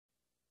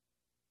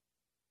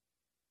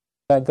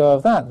let go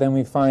of that, then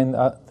we find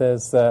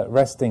there's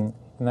resting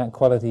in that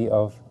quality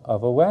of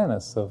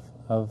awareness,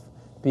 of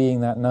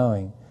being that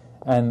knowing,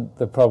 and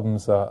the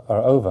problems are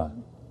over.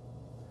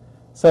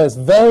 So it's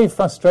very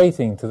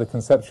frustrating to the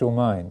conceptual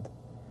mind,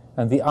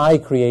 and the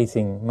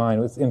I-creating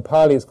mind. In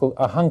Pali it's called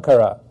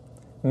ahankara,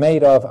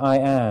 made of I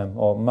am,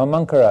 or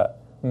mamankara,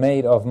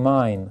 made of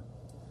mine.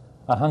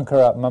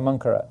 Ahankara,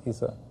 mamankara.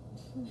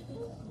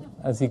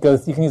 As you go,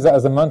 you can use that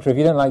as a mantra. If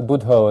you don't like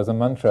Buddha as a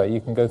mantra, you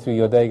can go through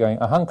your day going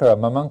ahankara,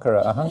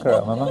 mamankara,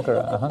 ahankara,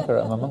 mamankara,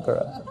 ahankara,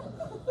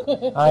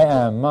 mamankara. I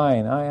am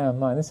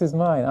mine, this is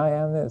mine, I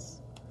am this.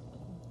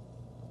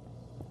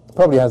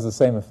 Probably has the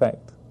same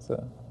effect.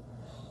 So.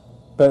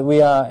 But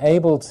we are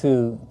able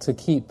to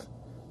keep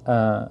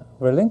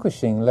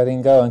relinquishing,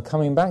 letting go, and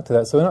coming back to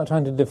that. So we're not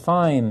trying to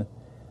define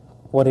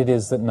what it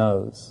is that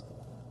knows,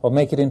 or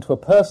make it into a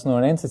person or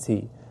an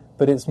entity,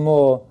 but it's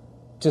more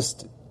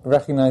just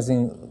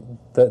recognizing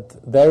that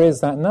there is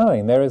that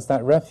knowing, there is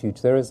that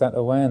refuge, there is that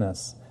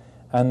awareness.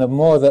 And the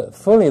more that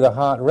fully the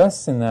heart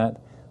rests in that,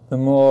 the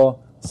more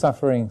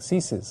suffering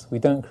ceases. We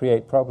don't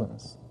create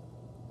problems.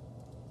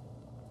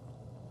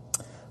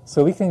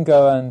 So we can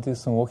go and do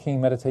some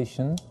walking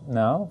meditation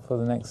now for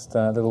the next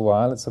little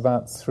while. It's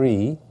about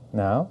 3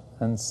 now.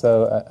 And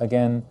so,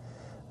 again,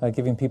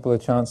 giving people a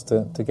chance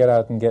to get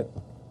out and get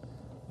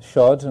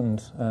shod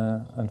and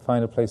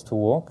find a place to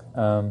walk.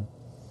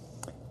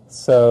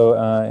 So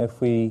if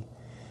we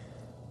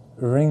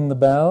ring the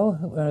bell,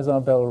 where is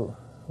our bell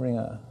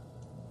ringer?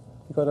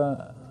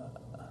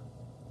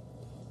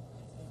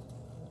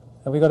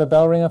 Have we got a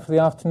bell ringer for the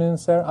afternoon,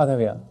 Sarah? Oh, there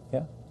we are.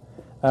 Yeah.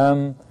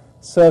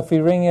 So if we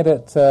ring it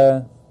at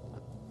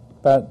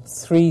about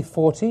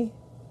 3:40,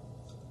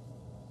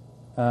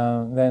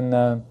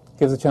 then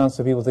gives a chance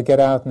for people to get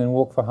out and then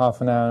walk for half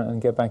an hour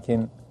and get back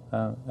in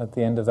at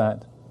the end of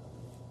that.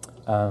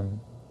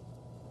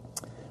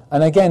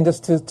 And again,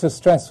 just to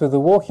stress with the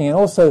walking, and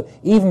also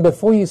even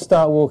before you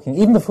start walking,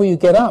 even before you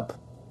get up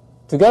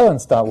to go and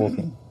start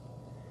walking,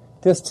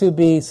 just to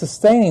be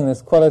sustaining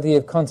this quality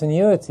of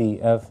continuity,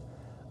 of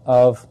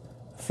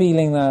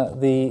feeling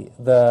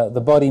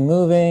the body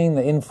moving,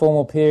 the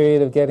informal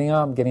period of getting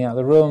up, getting out of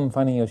the room,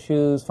 finding your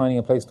shoes, finding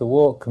a place to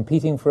walk,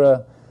 competing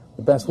for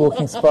the best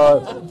walking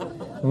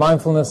spot,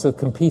 mindfulness of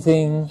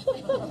competing,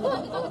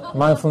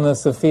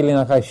 mindfulness of feeling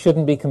like I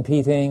shouldn't be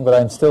competing, but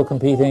I'm still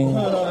competing.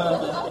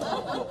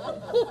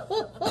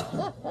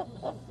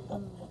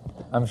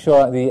 I'm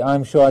sure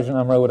Ajahn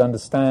Amaro would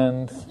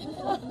understand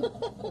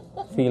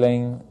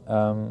feeling.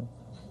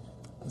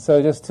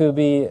 So just to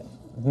be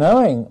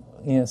knowing,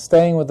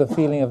 staying with the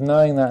feeling of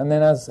knowing that, and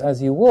then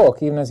as you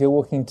walk, even as you're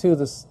walking to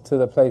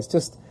the place,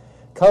 just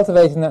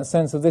cultivating that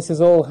sense of this is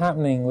all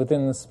happening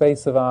within the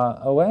space of our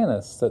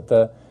awareness.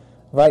 That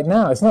right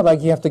now, it's not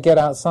like you have to get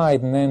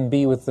outside and then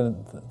be with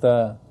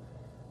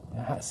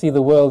see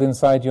the world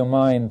inside your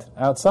mind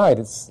outside.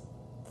 It's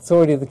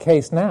already the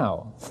case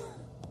now,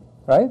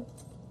 right?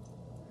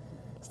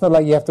 It's not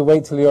like you have to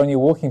wait till you're on your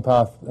walking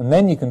path and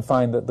then you can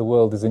find that the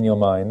world is in your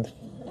mind.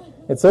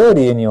 It's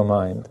already in your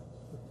mind.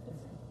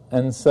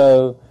 And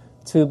so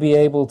to be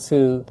able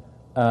to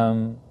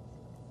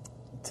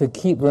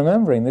keep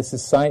remembering, this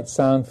is sight,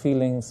 sound,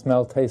 feeling,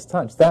 smell, taste,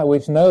 touch, that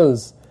which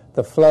knows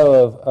the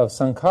flow of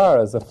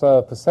sankharas, the flow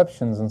of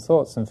perceptions and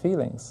thoughts and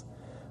feelings,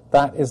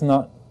 that is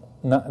not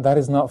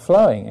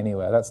flowing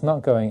anywhere. That's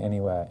not going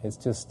anywhere. It's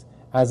just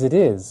as it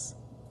is.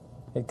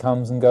 It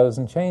comes and goes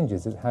and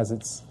changes. It has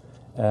its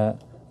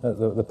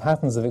the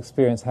patterns of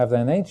experience have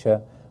their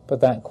nature,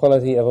 but that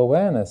quality of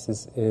awareness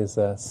is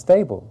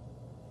stable,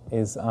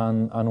 is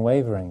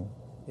unwavering,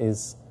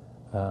 is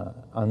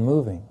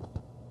unmoving.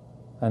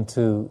 And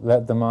to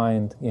let the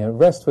mind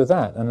rest with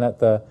that and let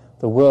the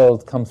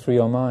world come through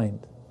your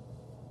mind.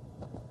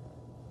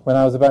 When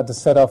I was about to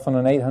set off on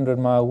an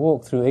 800-mile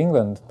walk through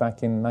England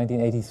back in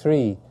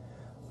 1983,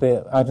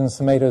 the Ajahn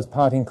Sumedho's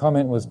parting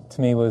comment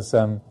to me was,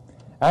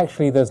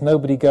 actually there's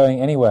nobody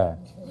going anywhere.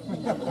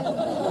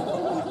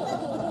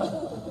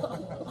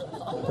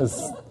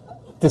 It's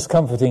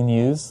discomforting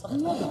news.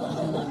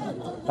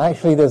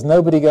 Actually, there's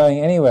nobody going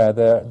anywhere.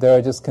 There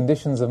are just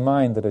conditions of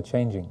mind that are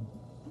changing.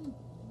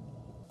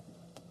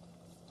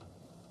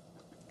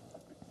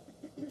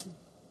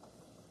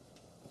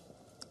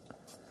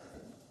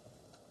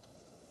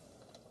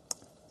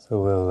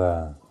 So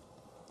we'll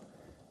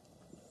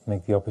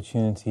make the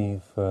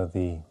opportunity for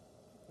the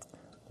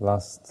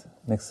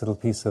next little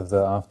piece of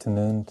the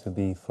afternoon to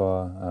be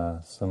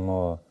for some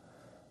more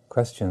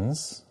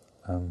questions.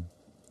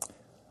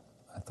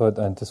 I thought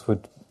I just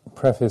would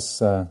preface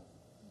that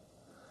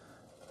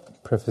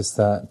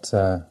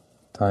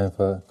time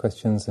for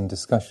questions and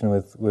discussion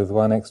with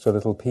one extra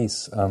little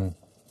piece.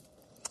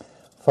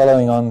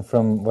 Following on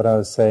from what I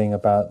was saying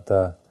about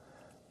the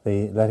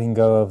letting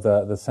go of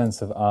the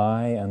sense of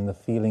I and the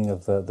feeling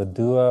of the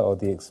doer or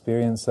the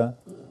experiencer.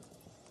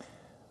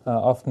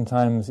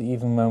 Oftentimes,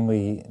 even when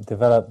we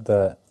develop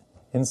the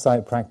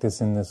insight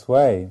practice in this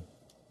way,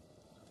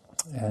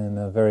 in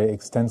a very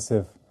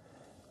extensive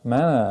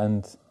manner,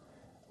 and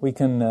we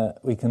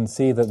can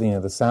see that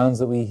the sounds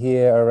that we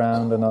hear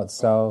around are not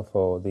self,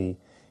 or the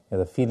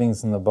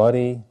feelings in the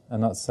body are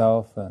not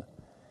self.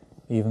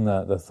 Even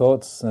the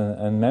thoughts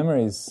and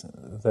memories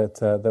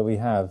that we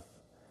have,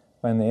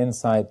 when the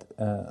insight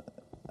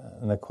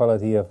and the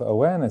quality of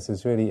awareness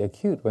is really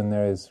acute, when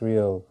there is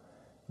real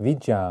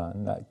vijja,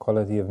 and that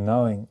quality of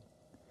knowing,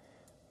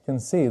 you can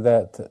see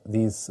that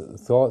these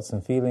thoughts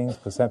and feelings,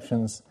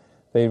 perceptions,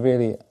 they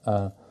really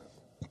are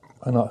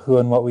not who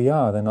and what we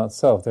are. They're not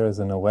self. There is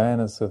an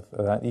awareness of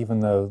that,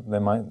 even though they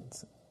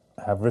might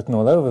have written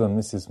all over them,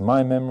 this is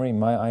my memory,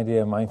 my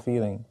idea, my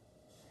feeling.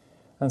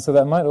 And so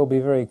that might all be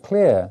very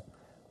clear,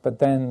 but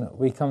then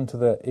we come to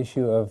the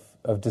issue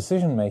of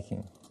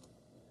decision-making,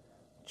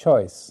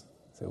 choice.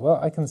 So, well,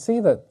 I can see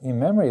that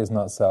memory is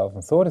not self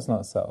and thought is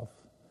not self,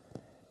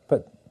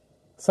 but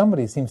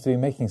somebody seems to be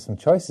making some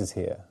choices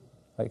here.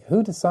 Like,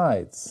 who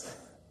decides?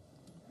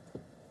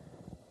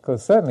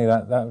 Because certainly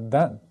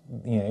that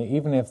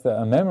even if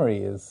a memory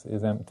is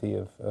empty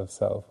of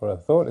self, or a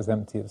thought is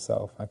empty of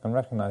self, I can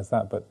recognize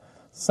that, but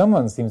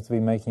someone seems to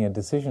be making a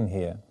decision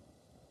here.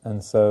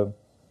 And so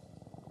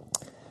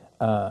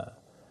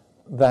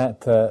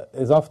that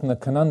is often a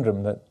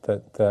conundrum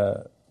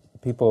that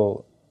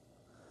people,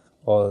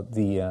 or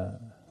the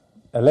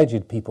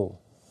alleged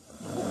people,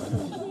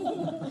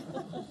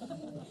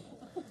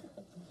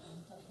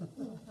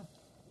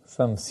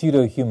 some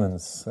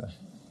pseudo-humans,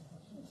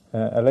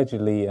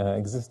 allegedly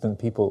existent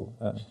people,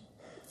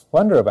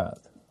 wonder about.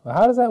 Well,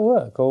 how does that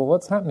work? Or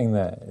what's happening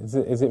there? Is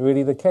it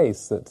really the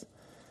case that...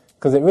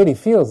 Because it really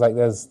feels like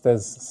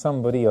there's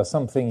somebody or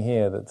something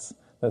here that's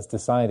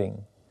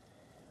deciding.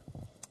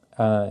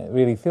 It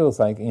really feels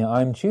like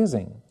I'm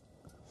choosing.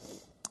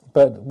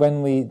 But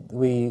when we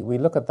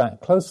look at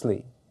that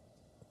closely,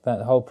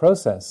 that whole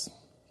process,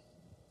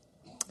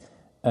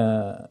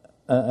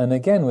 and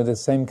again with the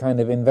same kind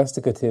of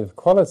investigative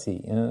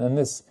quality, and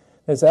this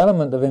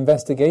element of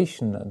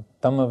investigation,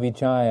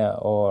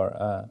 Dhammavicaya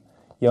or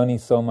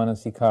Yoniso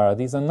Manasikara,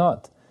 these are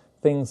not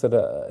things that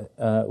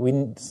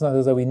it's not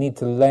as though we need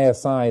to lay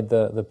aside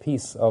the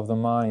peace of the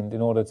mind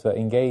in order to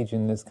engage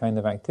in this kind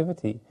of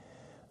activity.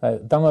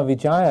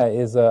 Dhammavicaya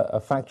is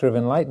a factor of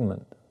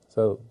enlightenment.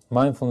 So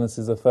mindfulness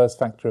is the first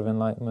factor of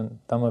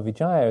enlightenment.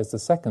 Dhammavicaya is the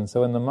second. So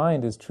when the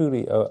mind is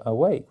truly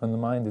awake, when the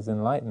mind is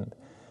enlightened,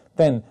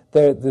 then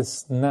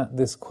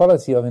this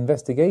quality of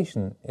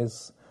investigation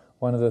is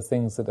one of the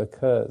things that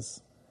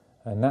occurs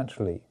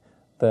naturally.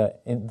 The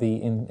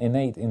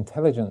innate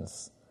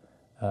intelligence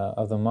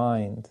of the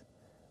mind,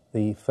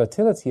 the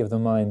fertility of the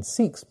mind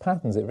seeks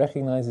patterns. It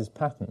recognizes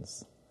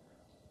patterns.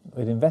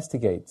 It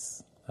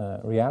investigates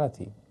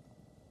reality.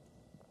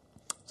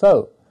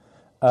 So,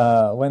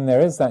 when there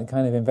is that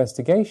kind of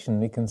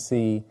investigation, we can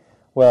see,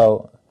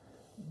 well,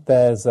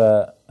 there's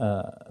a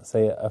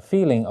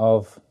feeling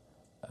of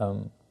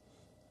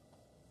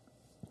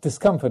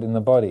discomfort in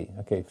the body.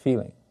 Okay,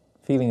 feeling.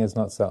 Feeling is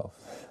not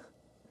self.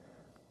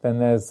 Then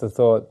there's the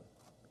thought,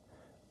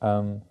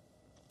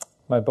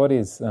 my body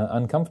is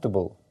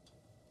uncomfortable.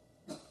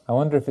 I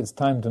wonder if it's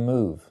time to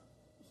move.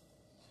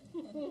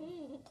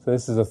 So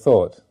this is a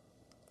thought.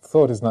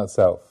 Thought is not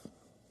self.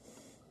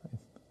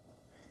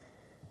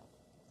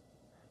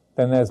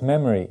 Then there's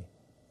memory.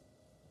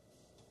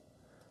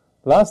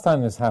 Last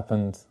time this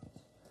happened,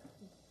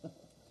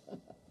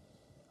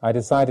 I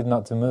decided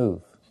not to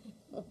move.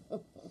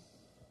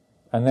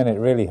 And then it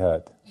really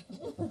hurt.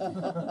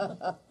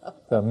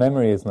 So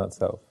memory is not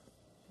self.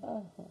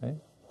 Right?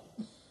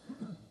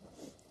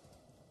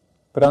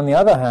 But on the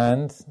other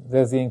hand,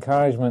 there's the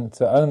encouragement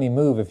to only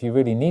move if you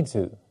really need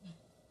to.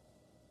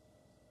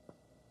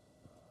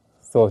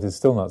 Thought is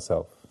still not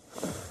self.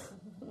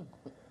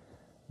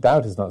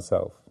 Doubt is not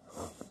self.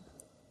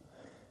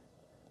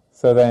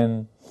 So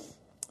then,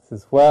 he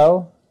says,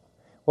 well,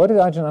 what did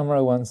Ajahn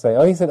Amaro once say?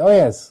 Oh, he said, oh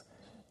yes,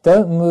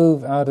 don't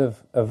move out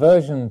of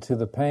aversion to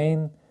the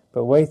pain,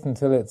 but wait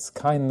until it's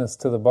kindness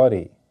to the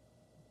body.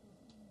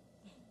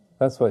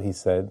 That's what he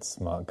said,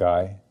 smart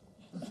guy.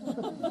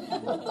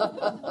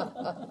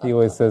 He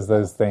always says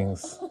those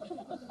things.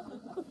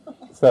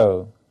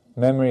 So,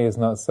 memory is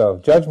not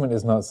self. Judgment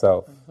is not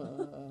self.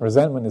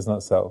 Resentment is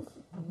not self.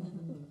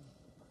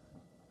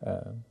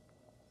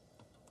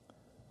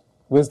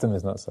 Wisdom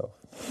is not self.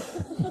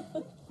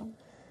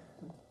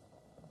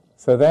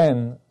 So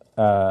then,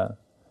 all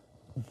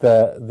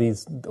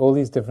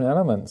these different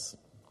elements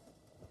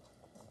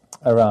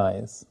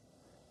arise,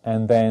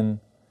 and then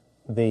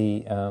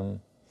there's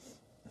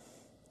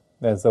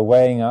the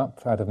weighing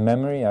up out of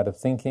memory, out of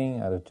thinking,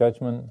 out of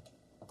judgment.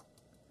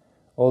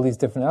 All these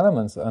different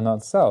elements are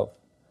not self.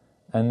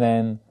 And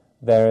then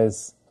there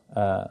is,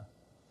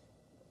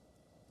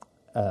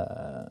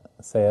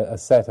 say, a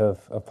set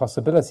of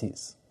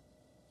possibilities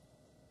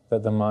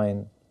that the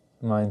mind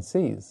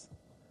sees.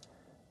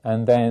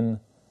 And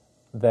then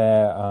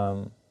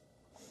there's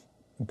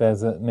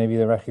maybe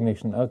the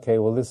recognition, okay,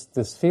 well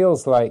this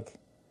feels like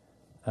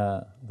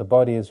the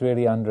body is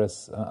really under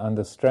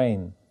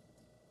strain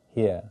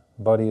here.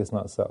 Body is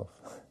not self.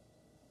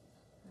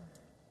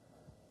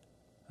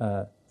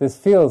 this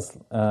feels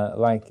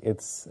like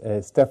it's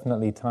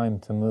definitely time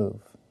to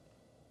move.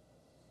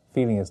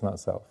 Feeling is not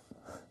self.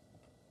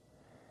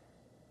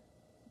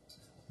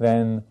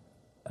 Then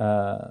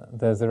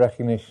there's a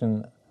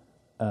recognition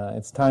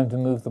it's time to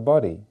move the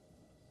body.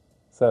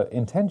 So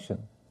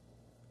intention,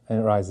 and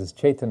it arises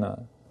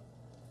chaitana.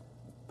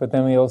 But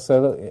then we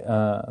also look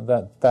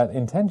that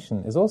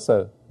intention is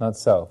also not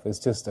self. It's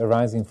just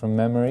arising from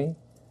memory,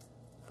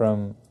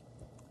 from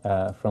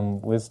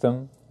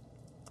wisdom,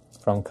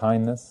 from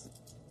kindness,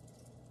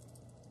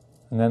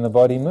 and then the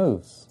body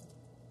moves.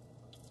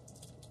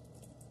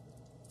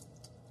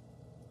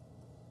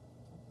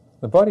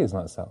 The body is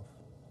not self.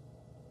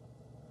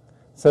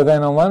 So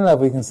then on one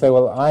level we can say,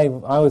 well, I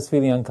was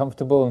feeling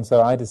uncomfortable and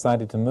so I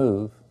decided to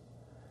move.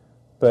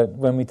 But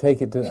when we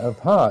take it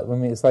apart,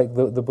 it's like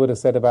the Buddha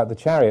said about the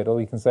chariot, or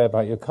we can say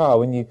about your car,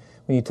 when you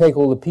take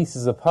all the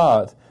pieces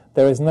apart,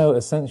 there is no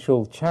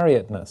essential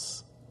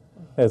chariotness.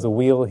 There's a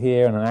wheel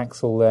here and an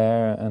axle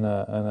there and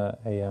a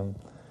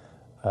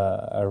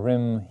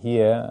rim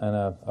here and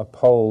a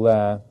pole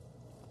there.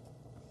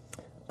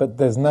 But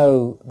there's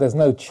no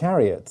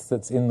chariot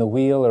that's in the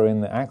wheel or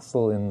in the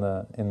axle, in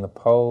the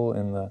pole,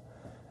 in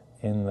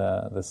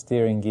the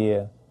steering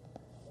gear.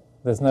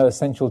 There's no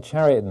essential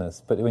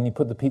chariotness, but when you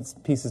put the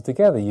pieces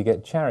together, you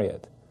get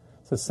chariot.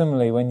 So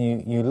similarly, when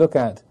you look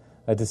at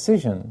a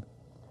decision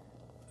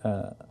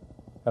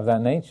of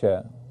that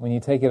nature, when you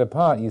take it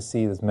apart, you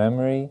see there's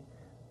memory,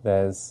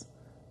 there's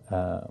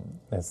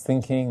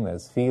thinking,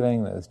 there's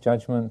feeling, there's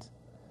judgment,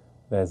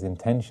 there's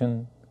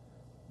intention,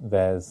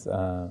 there's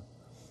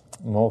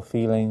more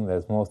feeling,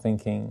 there's more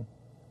thinking,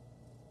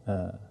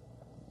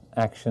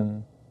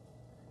 action.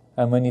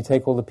 And when you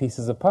take all the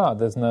pieces apart,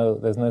 there's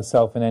no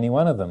self in any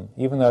one of them,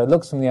 even though it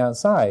looks from the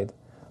outside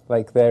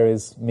like there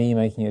is me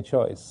making a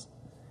choice.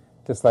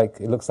 Just like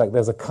it looks like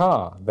there's a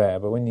car there,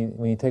 but when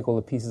you take all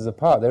the pieces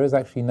apart, there is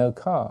actually no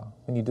car.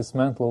 When you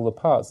dismantle all the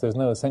parts, there's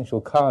no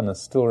essential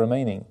carness still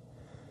remaining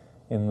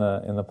in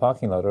the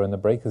parking lot or in the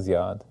breaker's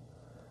yard.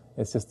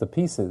 It's just the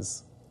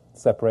pieces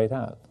separate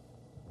out.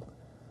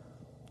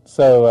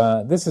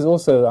 So this is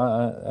also,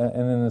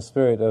 and in the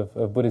spirit of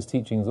Buddhist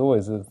teachings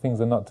always, things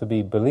are not to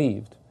be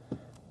believed.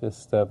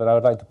 But I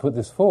would like to put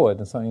this forward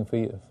as something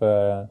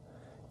for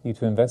you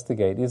to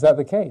investigate. Is that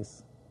the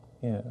case?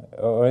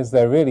 Or is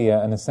there really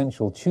an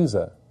essential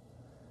chooser,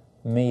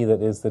 me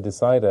that is the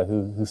decider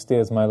who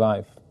steers my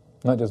life?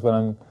 Not just when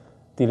I'm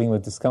dealing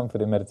with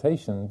discomfort in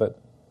meditation, but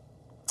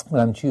when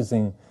I'm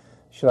choosing,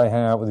 should I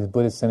hang out with these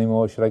Buddhists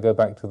anymore? Should I go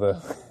back to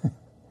the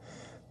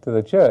to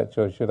the church,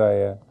 or should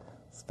I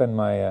spend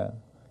my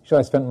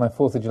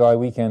 4th of July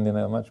weekend in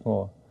a much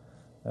more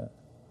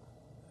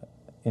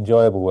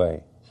enjoyable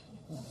way?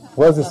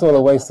 Was this all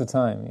a waste of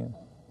time?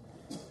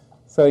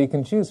 So you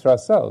can choose for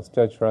ourselves,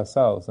 judge for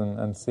ourselves,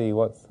 and see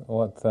what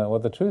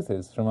the truth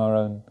is from our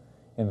own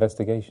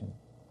investigation.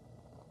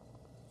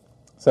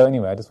 So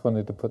anyway, I just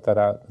wanted to put that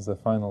out as a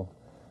final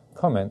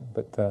comment.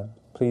 But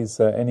please,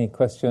 any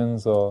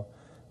questions or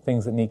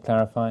things that need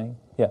clarifying?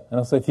 Yeah, and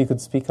also if you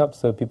could speak up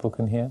so people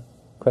can hear.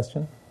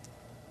 Question?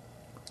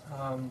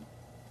 Well,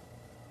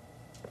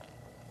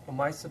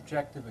 my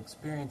subjective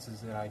experience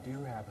is that I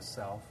do have a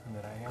self and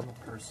that I am a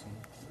person.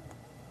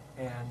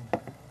 And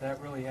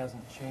that really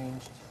hasn't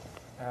changed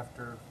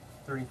after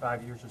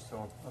 35 years or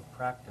so of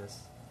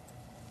practice.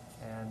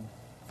 And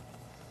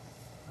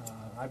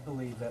I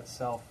believe that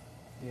self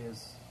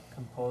is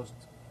composed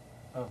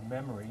of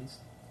memories,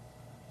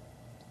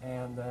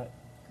 and that...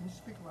 Can you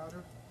speak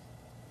louder?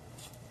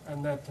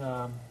 And that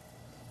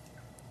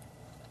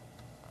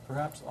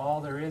perhaps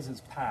all there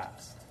is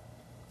past.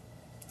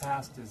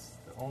 Past is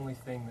the only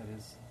thing that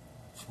is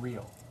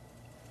real.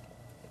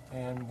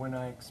 And when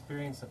I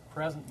experience a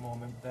present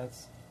moment,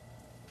 that's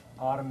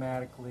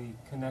automatically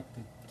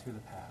connected to the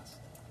past.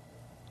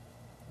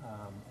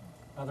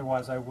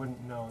 Otherwise, I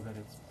wouldn't know that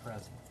it's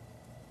present.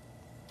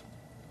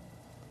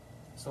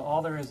 So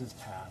all there is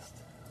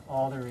past.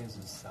 All there is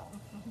self.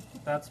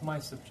 That's my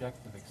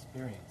subjective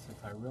experience,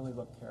 if I really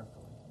look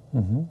carefully.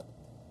 Mm-hmm.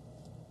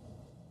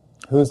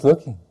 Who's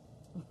looking?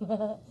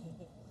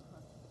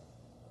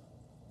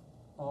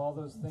 All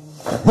those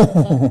things,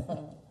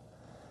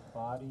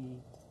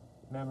 body,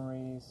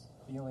 memories,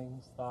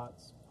 feelings,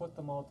 thoughts, put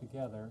them all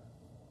together,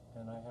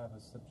 and I have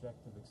a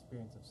subjective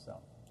experience of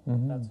self.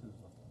 Mm-hmm. That's who's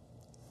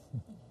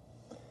looking.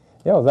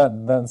 Yeah, well,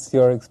 that's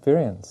your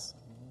experience.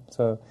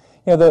 So,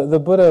 the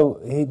Buddha,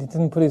 he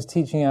didn't put his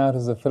teaching out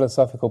as a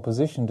philosophical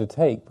position to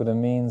take, but a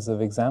means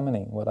of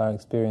examining what our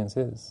experience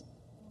is.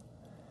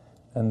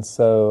 And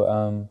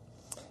so,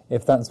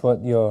 if that's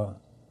what you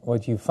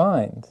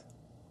find,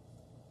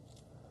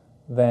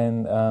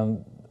 then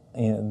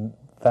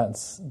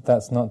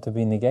that's not to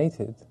be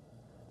negated.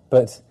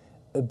 But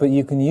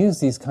you can use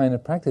these kind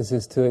of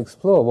practices to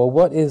explore, well,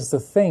 what is the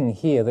thing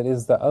here that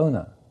is the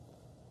owner?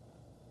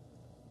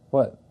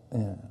 What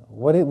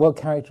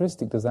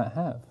characteristic does that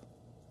have?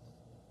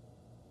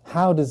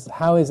 How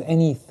is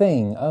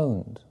anything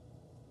owned?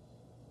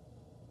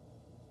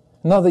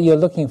 Not that you're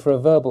looking for a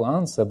verbal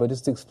answer, but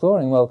just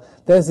exploring, well,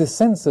 there's this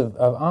sense of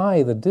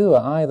I, the doer,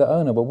 I, the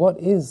owner, but what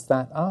is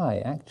that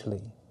I,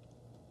 actually?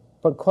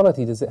 What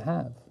quality does it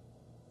have?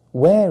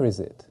 Where is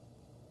it?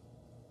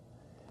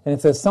 And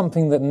if there's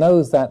something that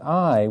knows that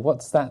I,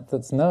 what's that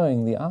that's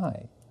knowing the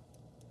I?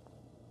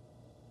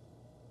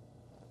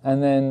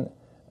 And then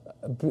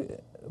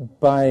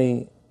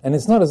and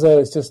it's not as though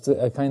it's just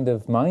a kind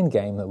of mind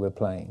game that we're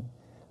playing,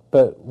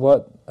 but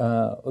what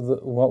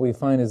we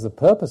find is the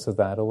purpose of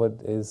that, or what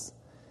is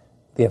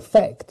the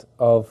effect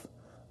of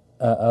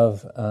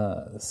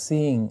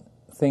seeing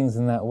things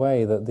in that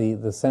way, that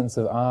the sense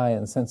of I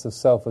and sense of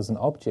self as an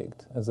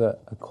object, as a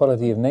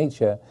quality of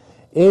nature,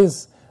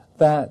 is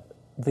that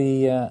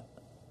the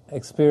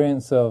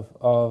experience of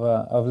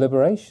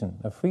liberation,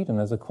 of freedom,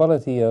 as a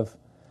quality of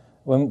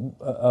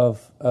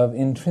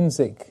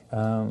intrinsic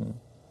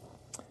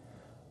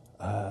kind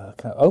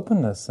of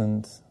openness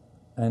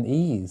and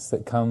ease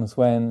that comes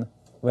when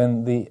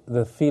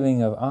the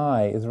feeling of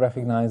I is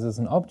recognized as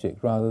an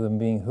object rather than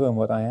being who and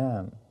what I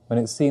am, when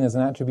it's seen as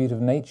an attribute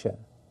of nature,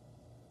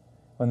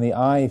 when the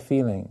I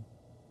feeling,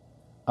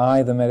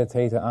 I the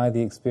meditator, I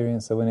the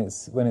experiencer,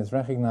 when it's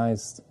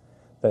recognized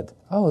that,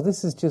 oh,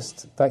 this is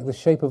just like the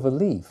shape of a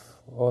leaf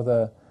or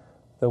the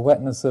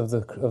wetness of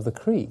the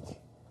creek.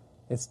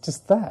 It's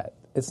just that.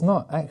 It's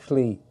not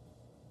actually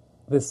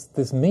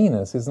this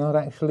meanness is not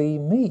actually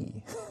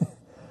me.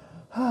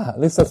 At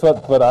least that's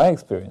what I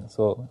experience,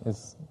 or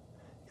is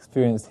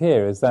experienced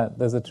here, is that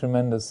there's a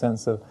tremendous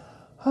sense of,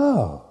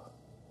 oh,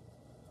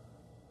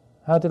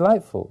 how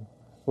delightful.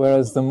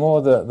 Whereas the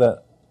more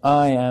that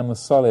I am a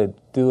solid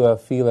doer,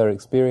 feeler,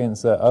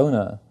 experiencer,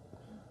 owner,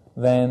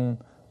 then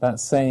that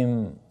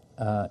same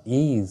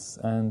ease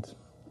and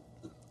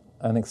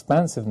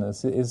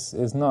expansiveness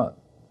is not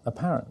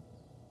apparent.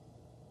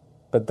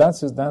 But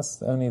that's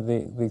only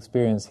the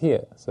experience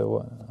here.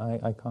 So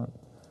I can't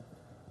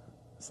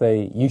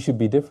say you should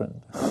be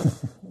different,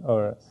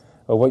 or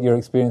what you're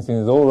experiencing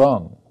is all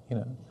wrong.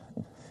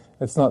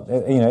 It's not.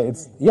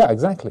 It's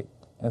exactly.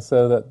 And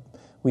so that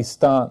we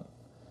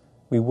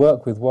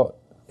work with what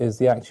is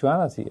the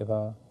actuality of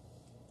our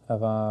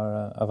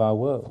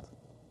world.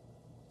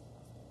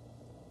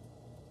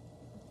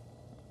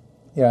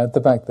 Yeah, at the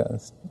back there. Will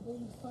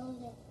you follow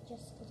that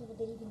just a little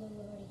bit, even though you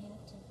already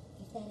have to?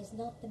 If that is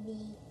not the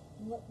me,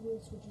 then what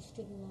words would you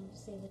string along to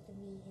say what the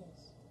me is?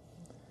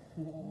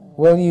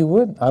 Well, you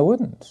would. I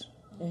wouldn't.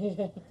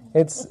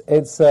 It's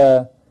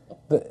the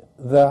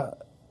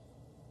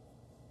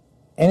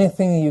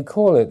anything you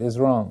call it is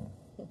wrong.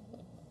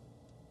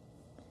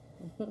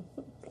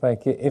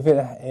 Like if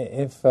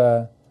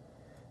the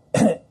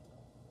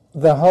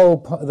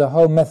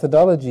whole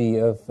methodology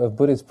of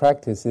Buddhist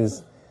practice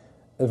is,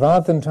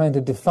 rather than trying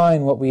to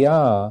define what we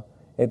are,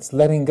 it's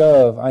letting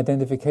go of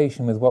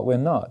identification with what we're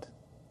not.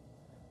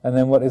 And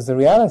then what is the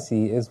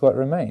reality is what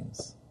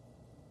remains.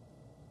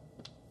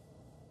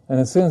 And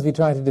as soon as we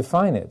try to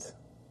define it,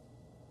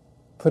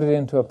 put it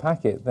into a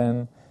packet,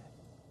 then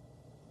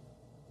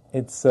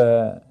it's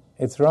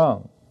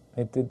wrong.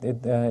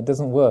 It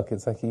doesn't work.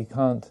 It's like you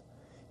can't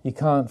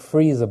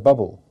freeze a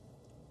bubble.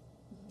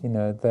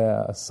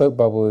 A soap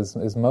bubble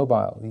is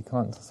mobile. You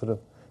can't sort of,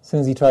 as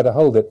soon as you try to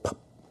hold it, pop,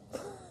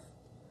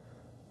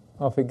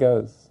 off it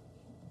goes.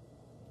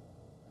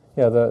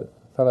 Yeah, the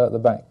fellow at the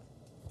back.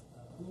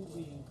 Who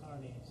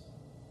reincarnates?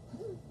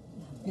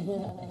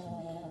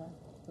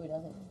 Who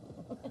doesn't?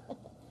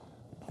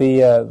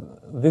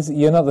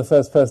 You're not the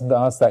first person to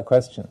ask that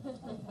question.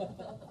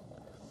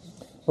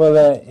 Well,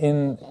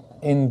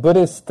 in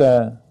Buddhist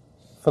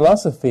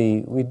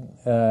philosophy, we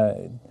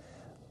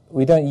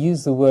don't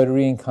use the word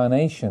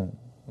reincarnation,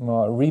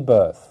 more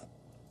rebirth.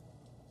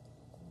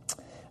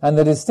 And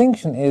the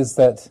distinction is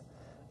that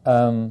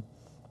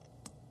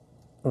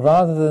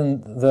rather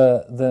than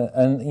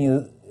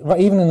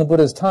even in the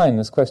Buddha's time,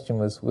 this question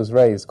was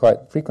raised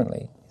quite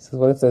frequently. He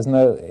says,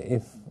 well,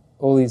 if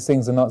all these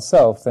things are not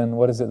self, then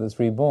what is it that's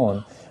reborn?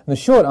 And the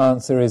short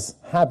answer is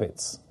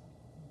habits.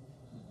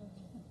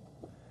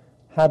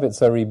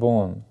 Habits are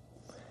reborn.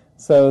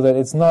 So that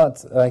it's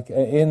not like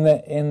in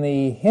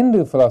the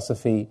Hindu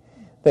philosophy,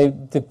 they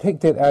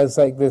depict it as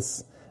like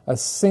a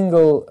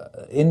single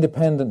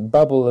independent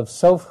bubble of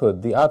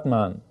selfhood, the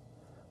Atman,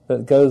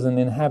 that goes and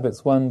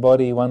inhabits one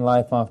body, one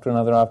life after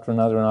another, after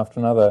another, and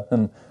after another,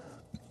 and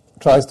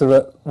tries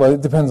to... well,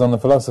 it depends on the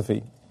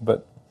philosophy,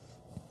 but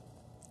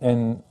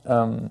in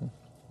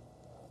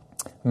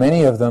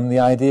many of them, the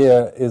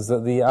idea is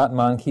that the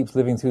Atman keeps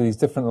living through these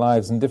different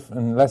lives and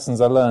different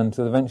lessons are learned,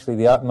 till eventually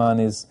the Atman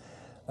is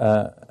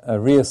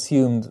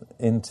reassumed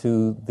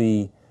into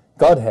the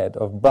Godhead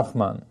of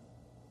Brahman.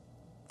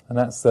 And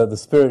that's the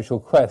spiritual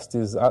quest,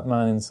 is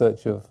Atman in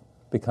search of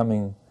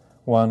becoming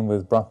one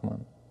with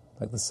Brahman,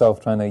 like the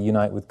self trying to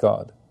unite with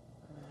God.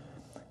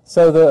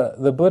 So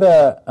the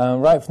Buddha,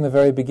 right from the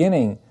very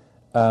beginning,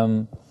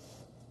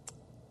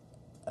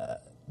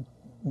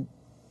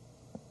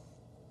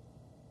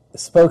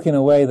 spoke in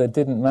a way that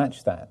didn't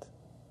match that.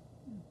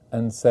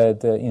 and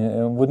said,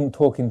 and wouldn't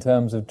talk in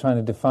terms of trying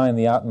to define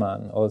the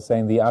Atman or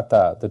saying the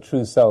Atta, the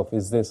true self,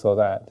 is this or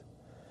that,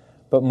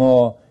 but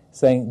more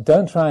saying,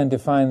 don't try and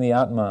define the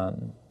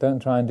Atman, don't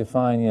try and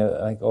define,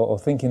 or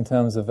think in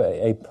terms of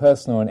a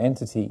person or an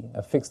entity,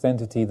 a fixed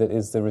entity that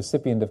is the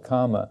recipient of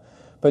karma,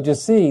 but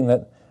just seeing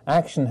that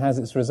action has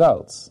its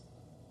results.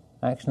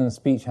 Action and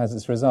speech has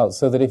its results,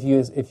 so that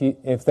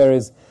if there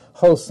is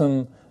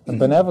wholesome and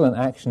benevolent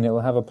action, it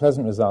will have a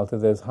pleasant result.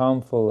 If there's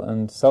harmful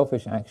and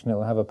selfish action, it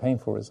will have a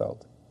painful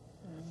result.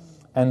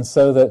 And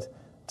so that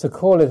to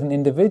call it an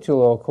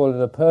individual or call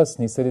it a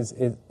person, he said,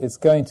 it's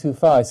going too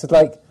far. He said,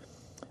 like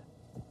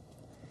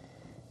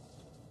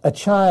a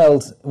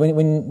child,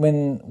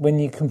 when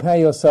you compare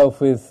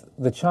yourself with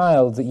the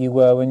child that you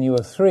were when you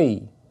were 3,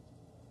 he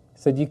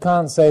said, you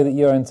can't say that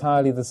you're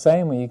entirely the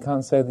same, or you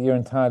can't say that you're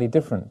entirely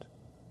different.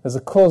 There's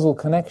a causal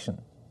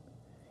connection,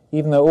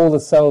 even though all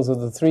the cells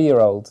of the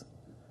 3-year-old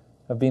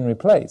have been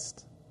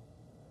replaced.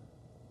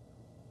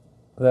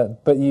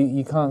 But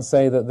you can't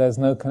say that there's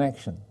no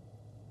connection.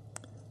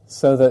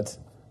 So that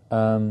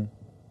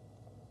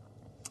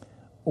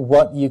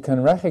what you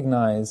can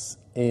recognize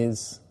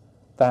is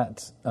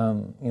that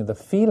the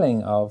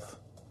feeling of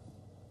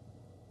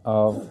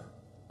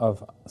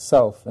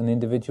self and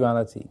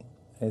individuality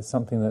is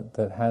something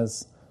that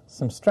has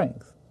some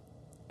strength,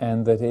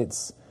 and that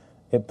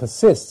it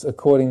persists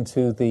according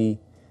to the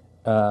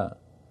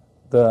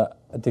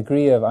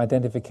degree of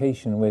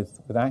identification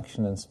with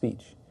action and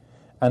speech.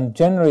 And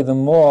generally, the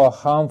more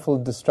harmful,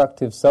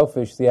 destructive,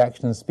 selfish the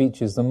action and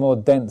speech is, the more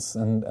dense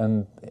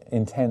and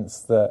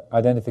intense the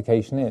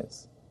identification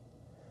is.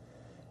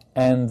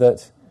 And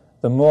that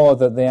the more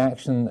that the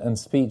action and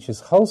speech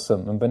is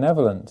wholesome and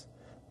benevolent,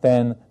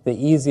 then the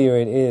easier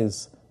it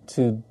is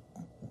to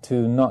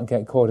not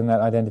get caught in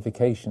that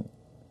identification.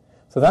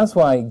 So that's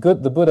why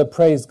the Buddha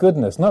praised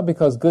goodness, not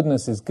because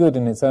goodness is good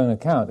in its own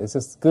account. It's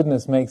just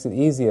goodness makes it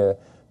easier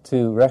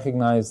to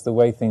recognize the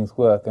way things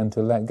work and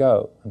to let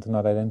go and to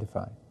not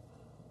identify.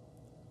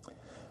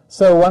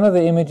 So one of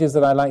the images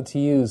that I like to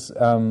use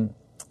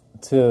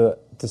to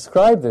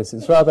describe this,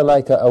 it's rather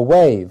like a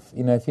wave.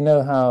 If you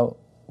know how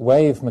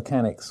wave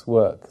mechanics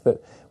work,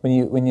 that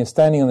when you're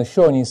standing on the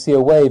shore and you see a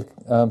wave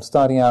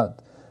starting out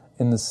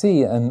in the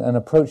sea and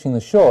approaching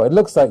the shore, it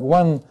looks like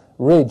one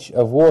ridge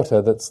of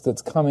water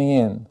that's coming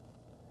in,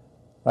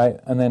 right,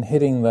 and then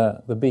hitting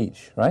the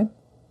beach, right?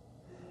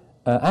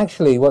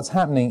 Actually, what's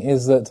happening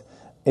is that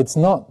it's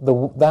not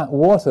that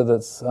water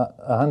that's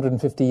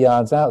 150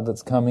 yards out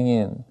that's coming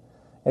in.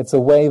 It's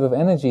a wave of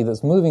energy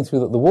that's moving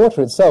through. The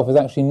water itself is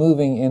actually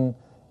moving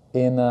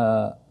in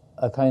a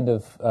kind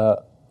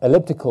of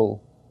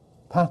elliptical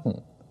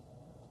pattern.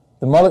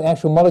 The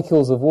actual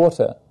molecules of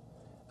water,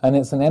 and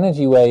it's an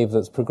energy wave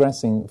that's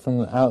progressing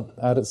from out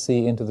at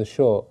sea into the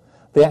shore.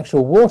 The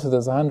actual water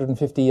that's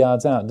 150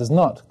 yards out does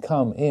not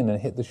come in and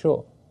hit the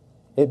shore.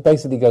 It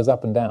basically goes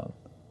up and down.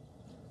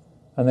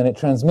 And then it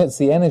transmits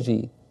the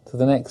energy to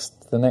the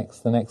next, and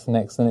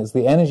it's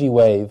the energy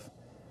wave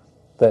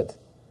that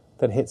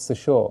hits the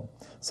shore.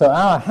 So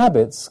our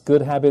habits,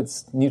 good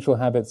habits, neutral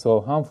habits,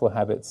 or harmful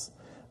habits,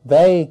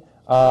 they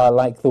are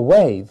like the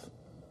wave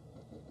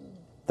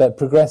that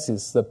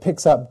progresses, that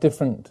picks up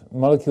different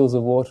molecules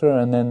of water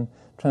and then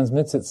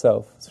transmits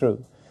itself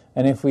through.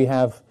 And if we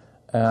have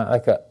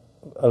like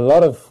a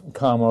lot of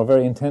karma, or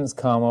very intense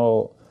karma,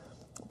 or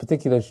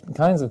particular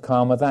kinds of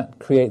karma, that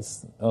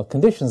creates or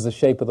conditions the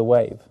shape of the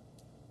wave.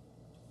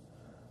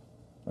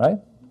 Right?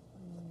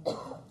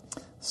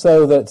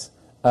 So that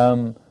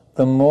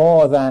the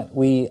more that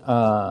we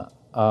are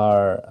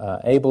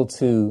able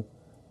to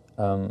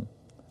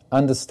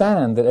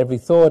understand that every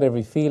thought,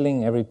 every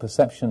feeling, every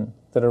perception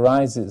that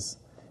arises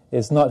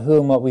is not who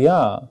and what we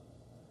are,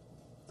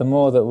 the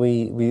more that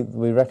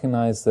we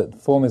recognize that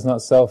form is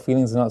not self,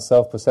 feelings are not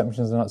self,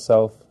 perceptions are not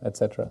self,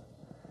 etc.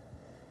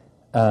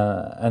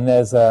 And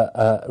there's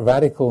a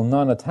radical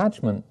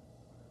non-attachment,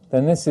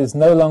 then this is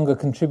no longer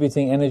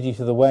contributing energy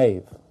to the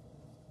wave.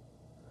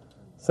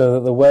 So that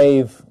the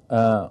wave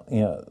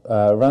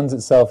runs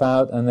itself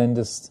out, and then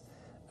just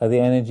the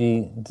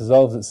energy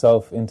dissolves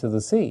itself into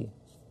the sea.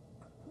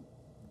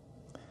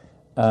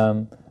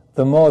 The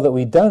more that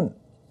we don't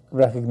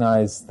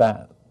recognize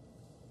that,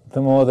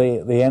 the more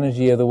the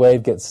energy of the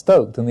wave gets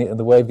stoked, and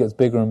the wave gets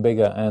bigger and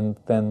bigger, and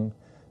then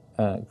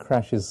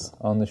crashes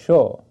on the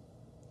shore.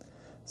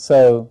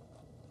 So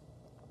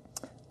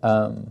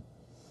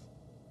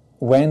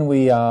when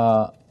we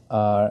are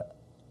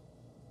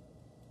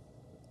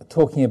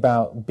talking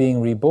about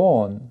being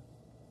reborn,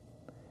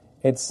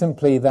 it's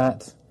simply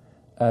that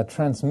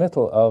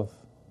transmittal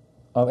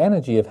of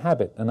energy, of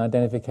habit and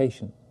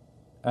identification.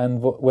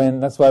 And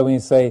that's why when you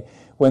say,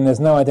 when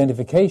there's no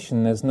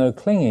identification, there's no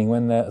clinging.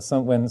 When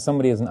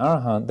somebody is an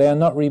arahant, they are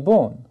not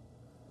reborn,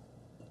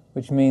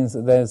 which means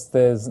that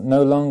there's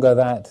no longer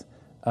that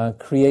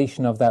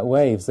creation of that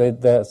waves.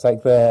 It's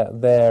like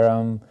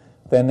their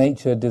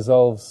nature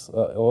dissolves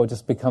or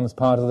just becomes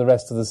part of the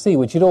rest of the sea,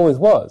 which it always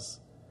was.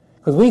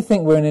 Because we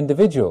think we're an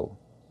individual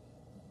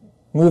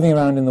moving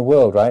around in the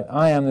world, right?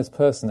 I am this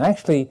person.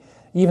 Actually,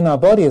 even our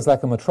body is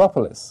like a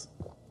metropolis.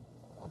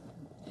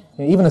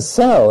 Even a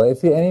cell,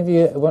 if any of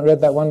you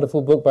read that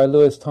wonderful book by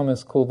Lewis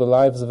Thomas called The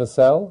Lives of a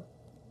Cell,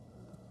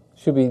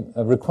 should be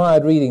a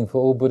required reading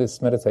for all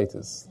Buddhist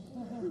meditators.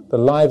 The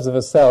Lives of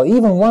a Cell.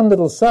 Even one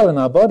little cell in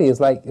our body is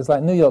like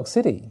New York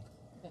City,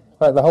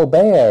 like the whole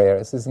Bay Area.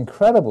 It's this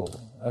incredible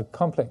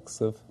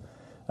complex of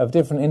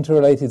different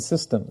interrelated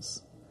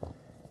systems,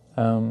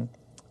 and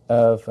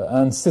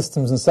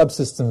systems and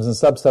subsystems and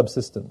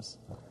sub-subsystems.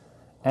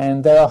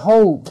 And there are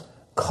whole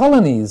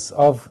colonies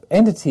of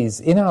entities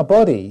in our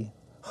body,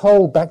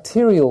 whole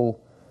bacterial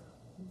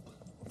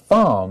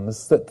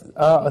farms that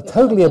are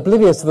totally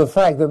oblivious to the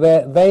fact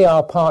that they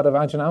are part of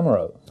Ajahn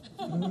Amaro.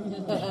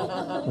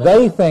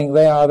 They think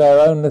they are their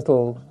own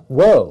little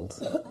world,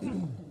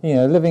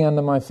 living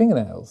under my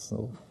fingernails,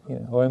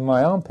 or in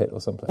my armpit or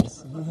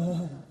someplace.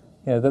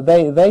 That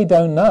they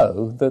don't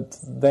know that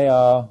they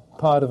are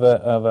part of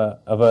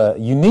a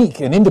unique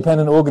and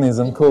independent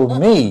organism called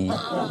me,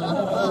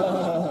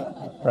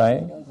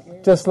 right?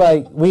 Just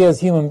like we as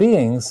human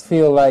beings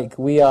feel like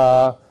we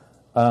are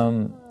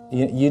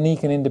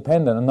unique and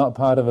independent and not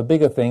part of a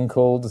bigger thing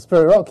called the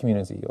Spirit Rock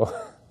community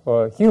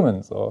or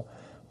humans or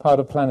part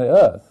of planet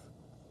Earth.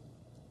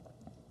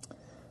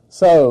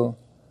 So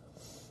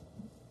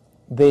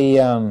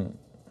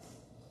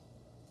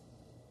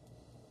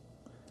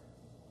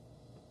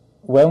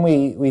when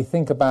we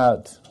think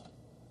about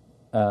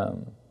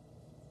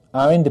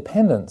our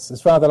independence,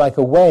 it's rather like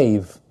a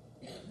wave,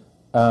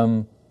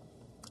 or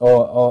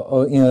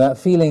that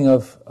feeling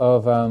of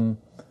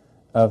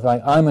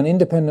like I'm an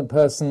independent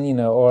person,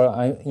 or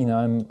I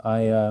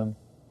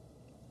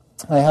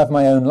have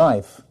my own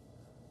life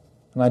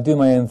and I do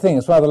my own thing.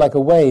 It's rather like a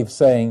wave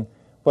saying,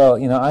 well,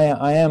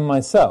 I am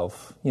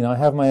myself. I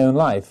have my own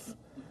life,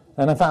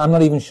 and in fact I'm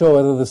not even sure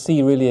whether the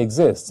sea really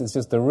exists. It's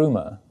just a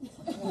rumor.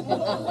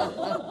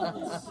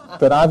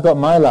 But I've got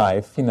my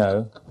life,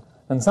 and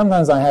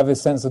sometimes I have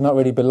this sense of not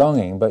really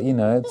belonging, but,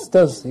 it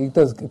does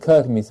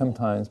occur to me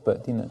sometimes,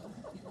 but,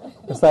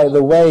 it's like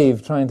the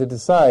wave trying to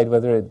decide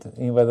whether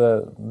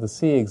the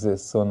sea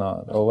exists or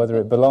not, or whether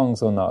it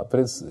belongs or not.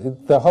 But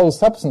the whole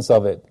substance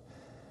of it,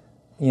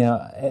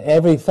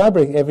 every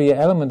fabric, every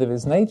element of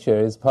its nature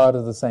is part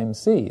of the same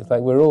sea. It's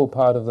like we're all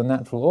part of the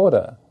natural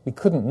order. We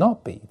couldn't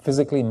not be,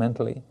 physically,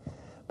 mentally.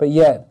 But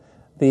yet,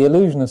 the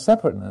illusion of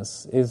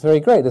separateness is very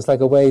great. It's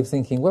like a wave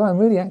thinking, well, I'm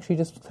really actually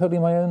just totally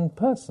my own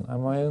person.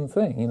 I'm my own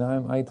thing.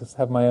 I just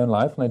have my own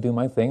life and I do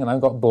my thing, and I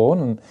got born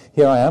and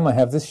here I am. I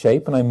have this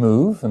shape and I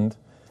move and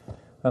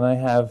I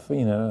have,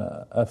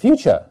 a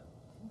future.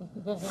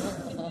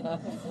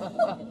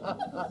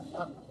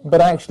 But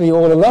actually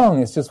all along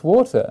it's just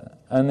water,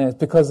 and it's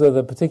because of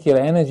the particular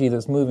energy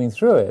that's moving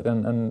through it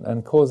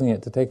and causing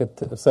it to take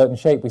a certain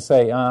shape. We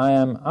say, I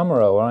am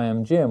Amaro, or I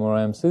am Jim, or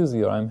I am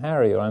Susie, or I am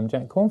Harry, or I am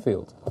Jack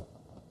Cornfield.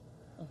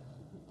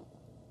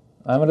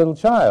 I'm a little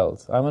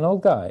child, I'm an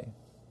old guy.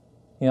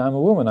 I'm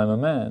a woman, I'm a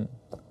man.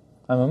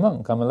 I'm a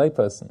monk, I'm a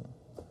layperson.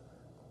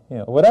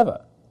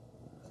 Whatever.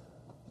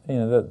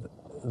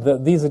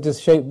 These are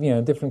just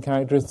different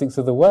characteristics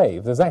of the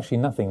wave. There's actually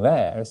nothing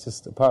there. It's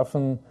just apart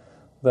from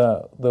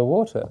the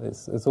water.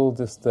 It's all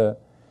just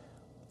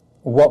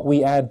what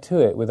we add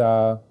to it with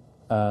our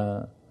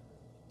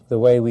the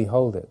way we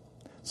hold it.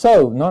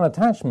 So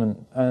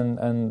non-attachment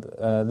and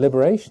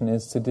liberation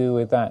is to do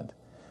with that,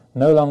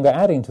 no longer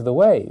adding to the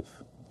wave,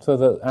 so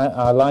that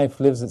our life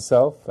lives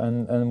itself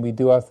and we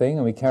do our thing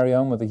and we carry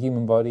on with a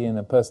human body and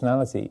a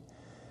personality.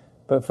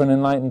 But for an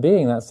enlightened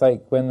being, that's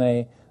like when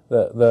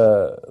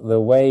the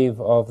wave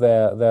of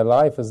their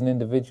life as an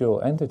individual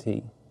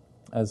entity,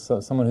 as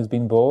someone who's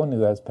been born,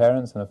 who has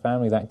parents and a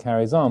family, that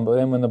carries on. But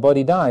then when the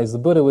body dies, the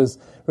Buddha was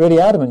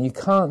really adamant, you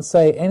can't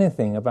say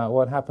anything about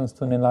what happens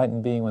to an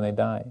enlightened being when they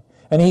die.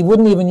 And he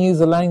wouldn't even use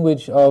the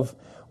language of,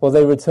 well,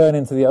 they return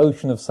into the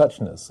ocean of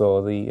suchness,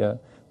 or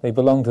they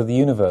belong to the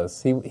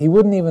universe. He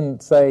wouldn't even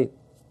say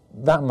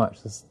that much.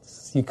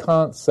 You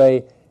can't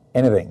say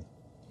anything.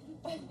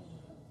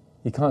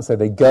 You can't say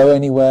they go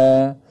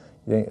anywhere.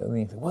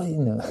 Well,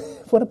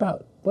 what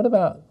about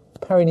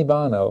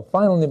parinibbana or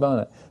final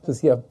nibbana?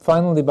 Just,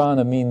 final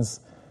nibbana means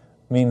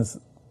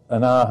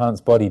an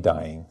arahant's body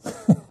dying.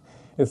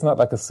 It's not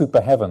like a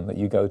super heaven that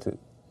you go to.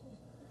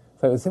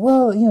 So they say,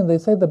 well, they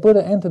say the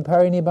Buddha entered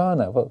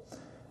parinibbana. Well,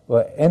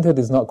 entered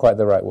is not quite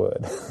the right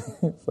word.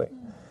 It's like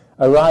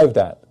arrived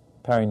at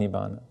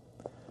parinibbana.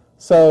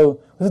 So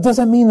does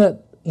that mean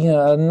that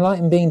an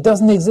enlightened being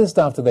doesn't exist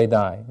after they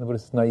die? The Buddha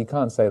says, no, you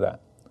can't say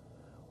that.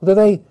 Well,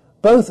 do they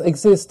both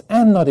exist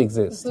and not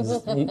exist?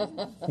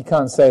 You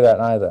can't say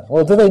that either.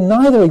 Well, do they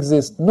neither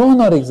exist nor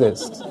not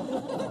exist?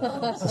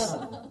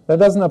 That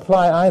doesn't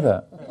apply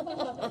either.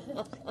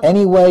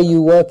 Any way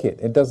you work it,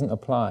 it doesn't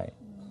apply.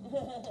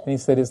 And he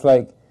said it's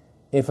like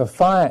if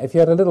you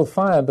had a little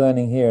fire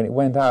burning here and it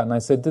went out, and I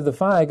said, did the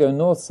fire go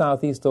north,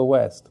 south, east or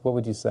west? What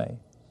would you say?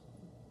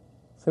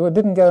 So it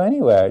didn't go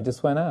anywhere, it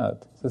just went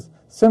out. So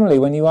similarly,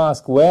 when you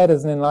ask, where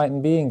does an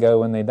enlightened being go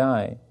when they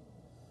die?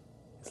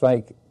 It's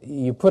like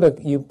you put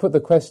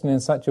the question in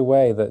such a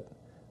way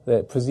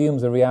that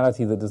presumes a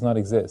reality that does not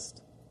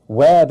exist.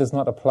 Where does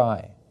not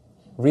apply.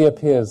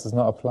 Reappears does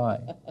not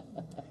apply.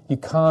 You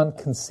can't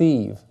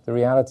conceive the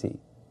reality.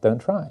 Don't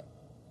try.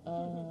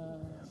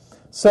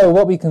 So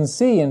what we can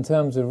see in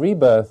terms of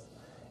rebirth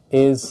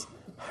is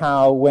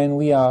how when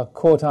we are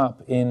caught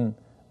up in...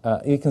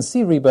 you can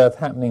see rebirth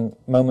happening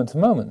moment to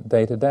moment,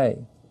 day to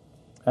day.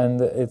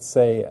 And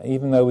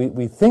even though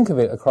we think of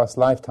it across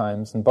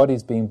lifetimes, and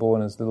bodies being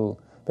born as little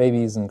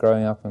babies and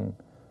growing up and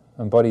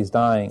bodies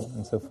dying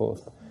and so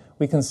forth,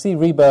 we can see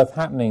rebirth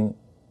happening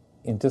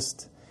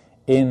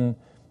in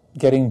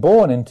getting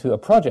born into a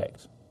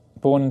project,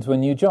 born into a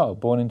new job,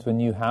 born into a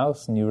new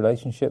house, a new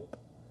relationship,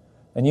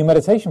 a new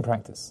meditation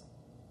practice.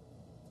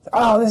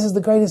 Oh, this is the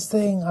greatest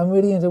thing. I'm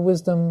really into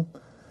wisdom.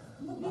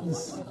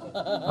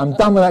 I'm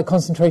done with that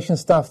concentration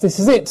stuff. This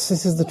is it.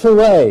 This is the true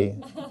way.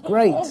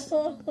 Great.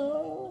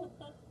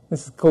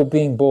 This is called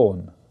being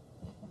born.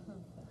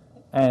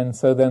 And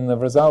so then the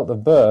result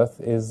of birth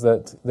is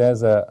that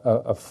there's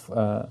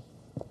a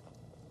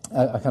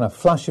kind of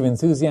flush of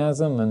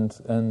enthusiasm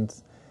and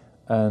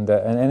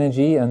an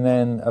energy, and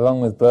then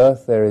along with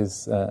birth there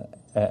is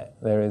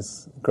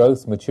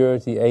growth,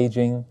 maturity,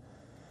 aging,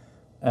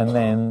 and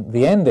then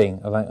the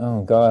ending of like,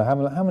 oh God,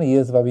 how many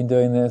years have I been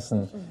doing this?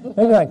 And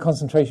maybe that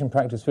concentration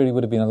practice really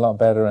would have been a lot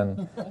better.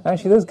 And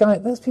actually,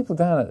 those people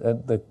down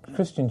at the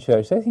Christian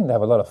church, they seem to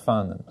have a lot of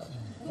fun.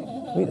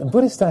 And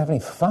Buddhists don't have any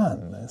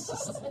fun. It's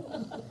just,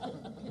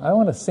 I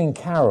want to sing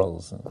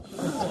carols.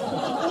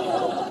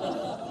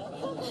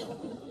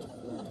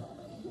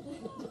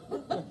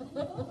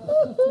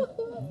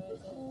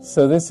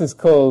 So this is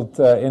called,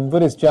 in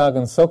Buddhist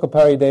jargon,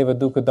 Sokaparideva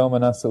Dukkha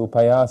Domanassa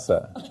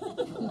Upayasa.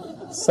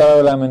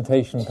 Sorrow,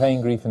 lamentation,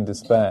 pain, grief, and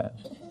despair.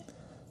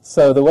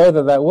 So the way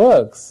that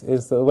works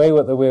is the way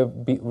that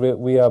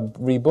we are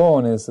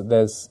reborn is that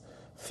there's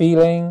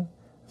feeling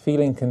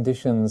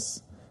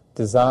conditions,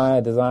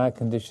 desire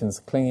conditions,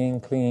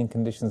 clinging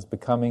conditions,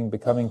 becoming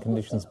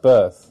conditions,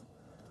 birth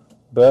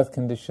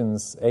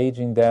conditions,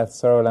 aging, death,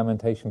 sorrow,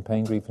 lamentation,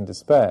 pain, grief, and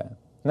despair.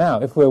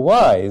 Now, if we're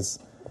wise,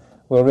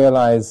 we'll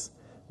realize,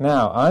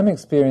 now I'm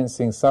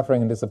experiencing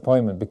suffering and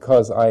disappointment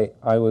because I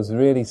was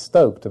really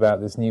stoked about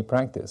this new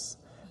practice,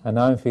 and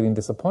now I'm feeling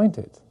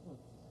disappointed.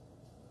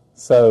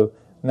 So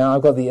now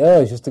I've got the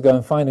urge just to go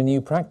and find a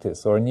new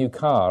practice, or a new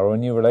car, or a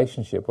new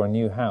relationship, or a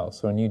new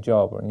house, or a new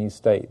job, or a new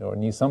state, or a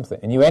new something,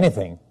 a new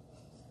anything,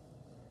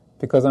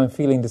 because I'm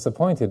feeling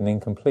disappointed and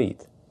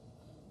incomplete.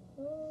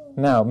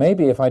 Now,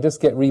 maybe if I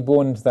just get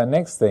reborn into that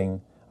next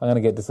thing, I'm going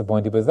to get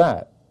disappointed with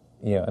that.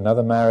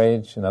 Another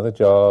marriage, another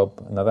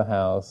job, another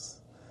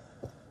house,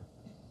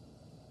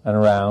 and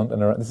around.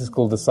 This is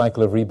called the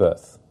cycle of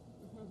rebirth,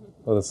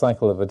 or the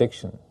cycle of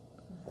addiction.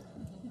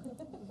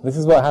 This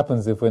is what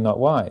happens if we're not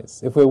wise.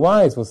 If we're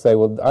wise, we'll say,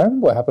 well, I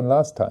remember what happened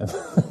last time.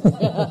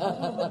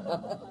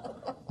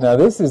 Now,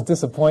 this is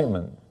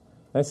disappointment.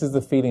 This is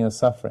the feeling of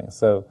suffering.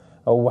 So,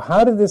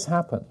 how did this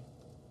happen?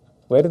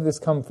 Where did this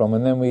come from?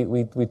 And then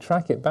we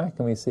track it back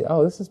and we see,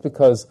 this is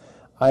because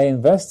I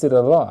invested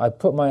a lot. I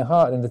put my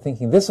heart into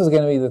thinking this was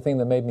going to be the thing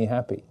that made me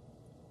happy.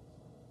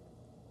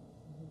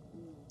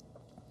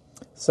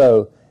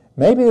 So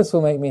maybe this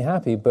will make me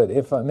happy, but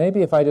if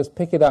I just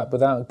pick it up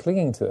without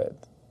clinging to it,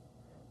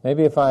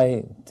 maybe if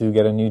I do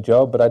get a new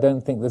job, but I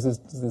don't think this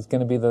is going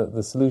to be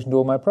the solution to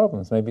all my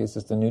problems. Maybe it's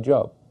just a new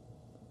job.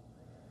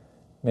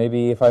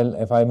 Maybe if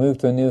I move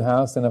to a new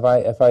house, and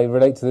if I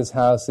relate to this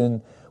house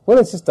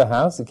it's just a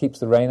house. It keeps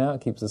the rain out,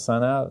 it keeps the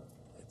sun out.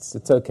 It's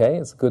okay.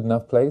 It's a good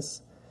enough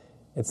place.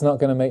 It's not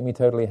going to make me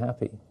totally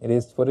happy. It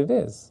is what it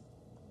is.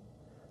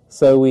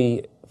 So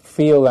we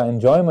feel that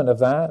enjoyment of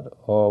that,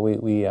 or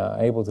we are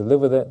able to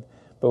live with it,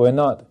 but we're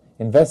not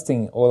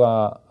investing all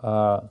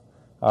our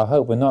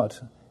hope. We're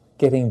not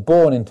getting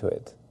born into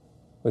it.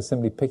 We're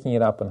simply picking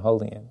it up and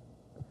holding it.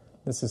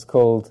 This is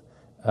called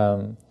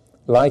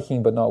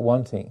liking but not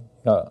wanting.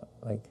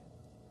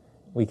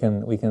 We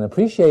can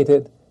appreciate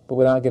it, but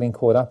without getting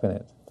caught up in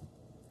it.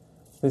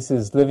 This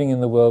is living in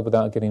the world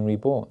without getting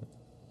reborn.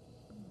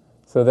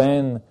 So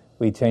then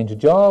we change a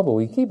job, or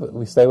we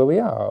stay where we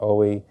are, or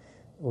we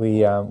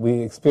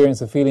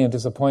experience a feeling of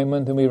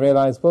disappointment, and we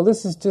realize, well,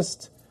 this is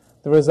just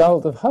the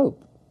result of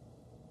hope.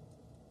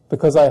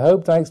 Because I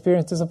hoped, I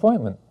experienced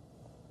disappointment.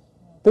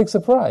 Big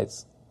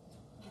surprise.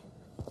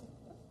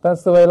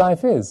 That's the way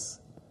life is.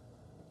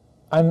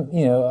 I'm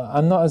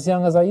not as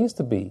young as I used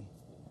to be.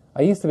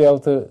 I used to be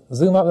able to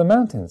zoom up the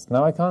mountains.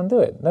 Now I can't do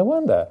it. No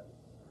wonder.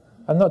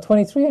 I'm not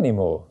 23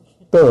 anymore.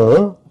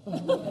 Duh.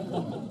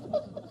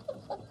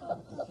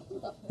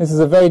 This is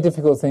a very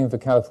difficult thing for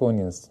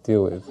Californians to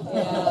deal with.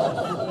 Yeah.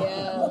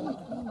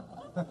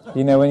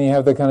 When you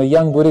have the kind of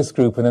young Buddhist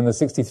group and then the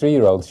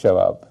 63-year-olds show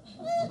up.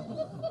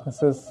 I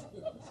says,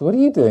 so what are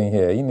you doing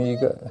here?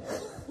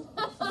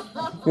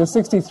 You're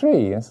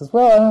 63. I says,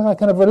 well, I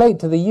kind of relate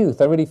to the youth.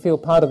 I really feel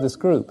part of this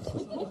group.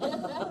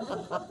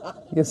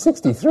 You're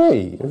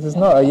 63. This is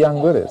not a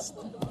young Buddhist.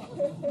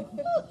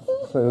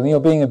 So you're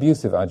being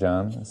abusive,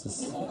 Ajahn. This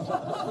is...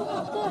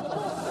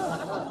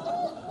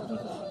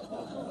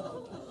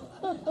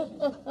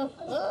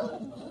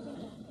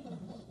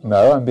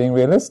 No, I'm being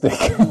realistic.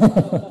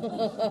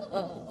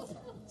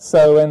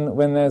 So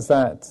when there's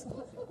that,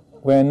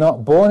 we're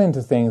not born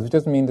into things, which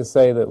doesn't mean to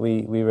say that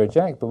we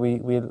reject, but we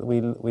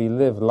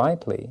live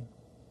lightly.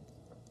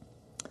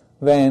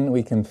 Then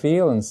we can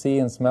feel and see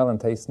and smell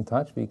and taste and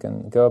touch. We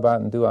can go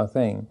about and do our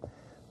thing,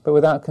 but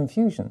without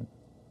confusion.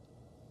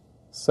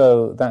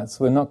 So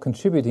we're not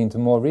contributing to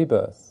more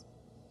rebirth.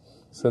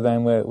 So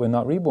then we're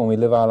not reborn. We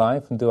live our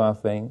life and do our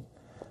thing,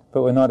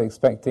 but we're not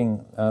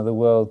expecting the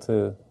world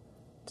to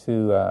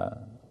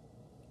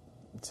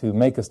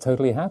make us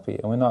totally happy,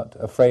 and we're not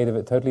afraid of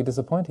it totally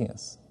disappointing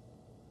us.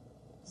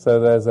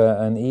 So there's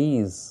an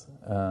ease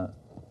that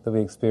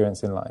we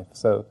experience in life.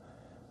 So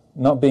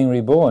not being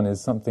reborn is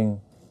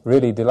something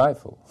really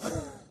delightful.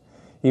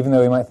 Even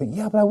though we might think,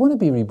 yeah, but I want to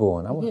be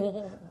reborn.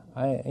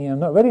 I'm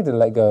not ready to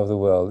let go of the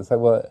world. It's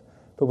like, well,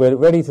 but we're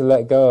ready to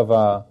let go of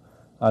our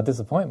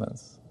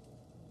disappointments,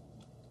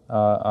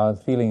 our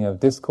feeling of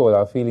discord,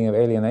 our feeling of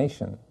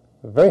alienation.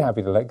 We're very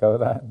happy to let go of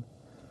that.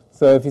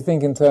 So if you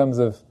think in terms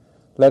of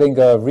letting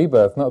go of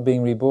rebirth, not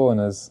being reborn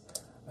as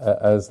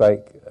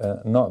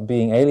not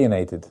being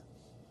alienated,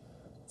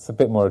 it's a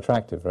bit more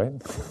attractive, right?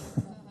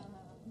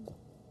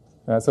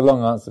 That's a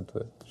long answer to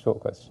a short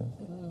question.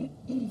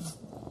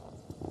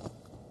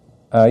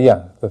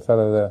 Yeah, the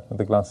fellow there with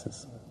the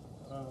glasses.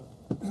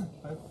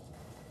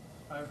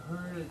 I've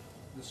heard it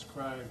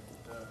described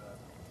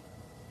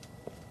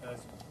as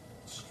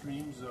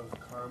streams of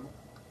karma.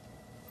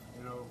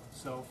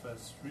 Self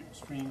as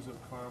streams of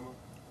karma,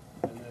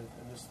 and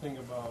this thing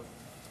about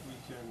we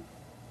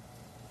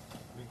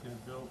can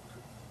build.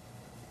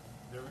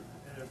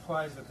 It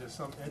implies that there's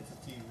some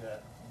entity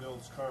that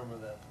builds karma,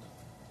 that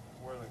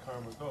where the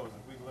karma goes.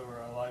 If we live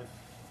our life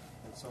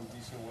in some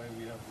decent way,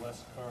 we have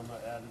less karma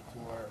added to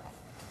our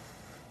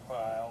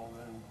pile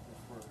than if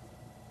we're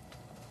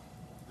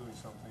doing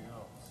something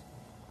else.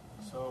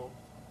 So,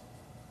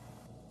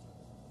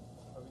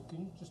 can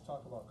you just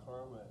talk about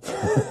karma?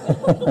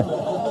 What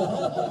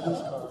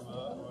is karma,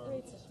 or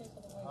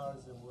how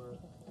does it work?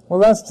 Well,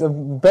 that's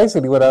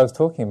basically what I was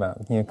talking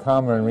about,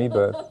 karma and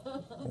rebirth.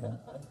 Yeah.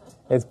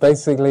 It's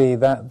basically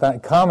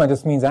that karma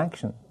just means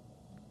action.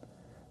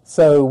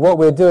 So what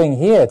we're doing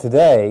here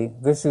today,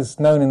 this is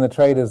known in the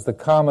trade as the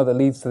karma that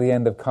leads to the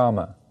end of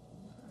karma.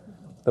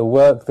 The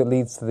work that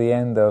leads to the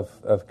end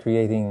of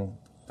creating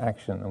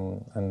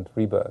action and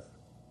rebirth.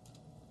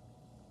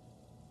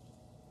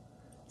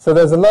 So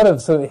there's a lot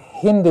of sort of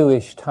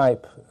Hinduish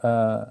type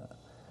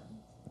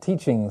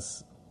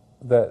teachings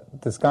that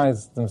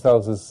disguise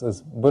themselves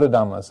as Buddha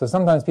Dhamma. So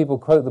sometimes people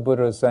quote the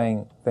Buddha as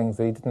saying things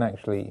that he didn't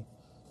actually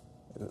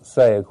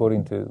say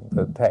according to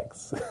the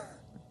texts.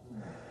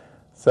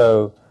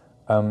 So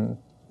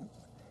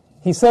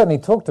he certainly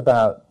talked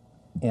about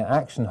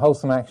action,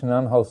 wholesome action and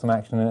unwholesome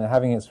action, and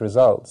having its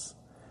results.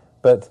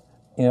 But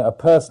a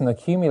person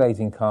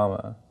accumulating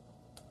karma,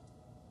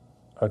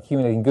 or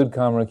accumulating good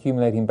karma, or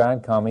accumulating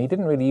bad karma, he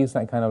didn't really use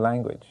that kind of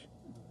language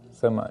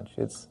so much.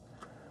 It's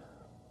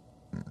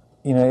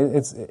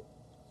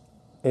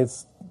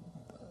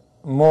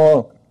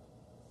more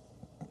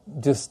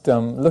just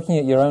looking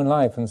at your own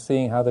life and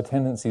seeing how the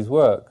tendencies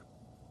work,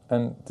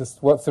 and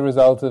just what's the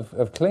result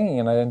of clinging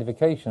and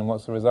identification,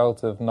 what's the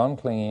result of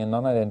non-clinging and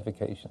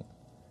non-identification.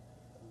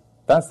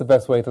 That's the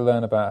best way to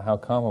learn about how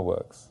karma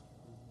works.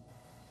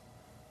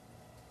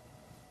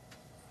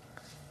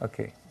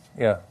 Okay,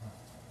 yeah.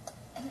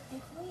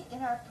 If we,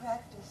 in our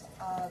practice,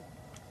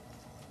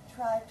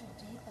 try to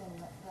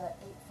deepen the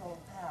Eightfold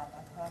Path,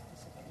 our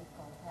practice of the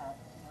Eightfold Path,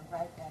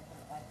 right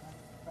effort,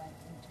 right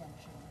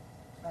intention,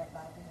 right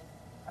livelihood,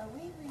 are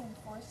we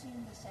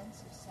reinforcing the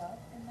sense of self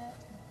in that?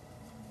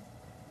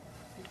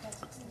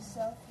 Because it's the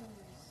self who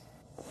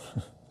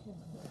is...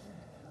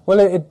 Well,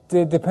 it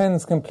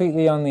depends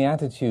completely on the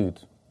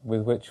attitude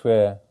with which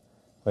we're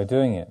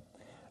doing it.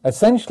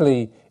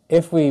 Essentially,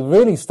 if we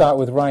really start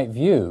with right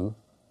view,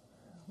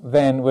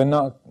 then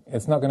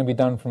it's not going to be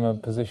done from a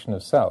position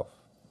of self.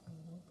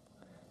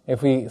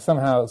 If we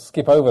somehow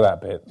skip over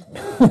that bit,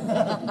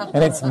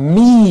 and it's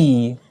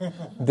me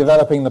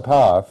developing the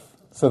path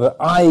so that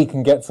I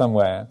can get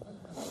somewhere,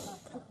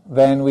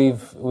 then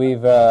we've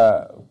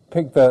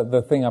picked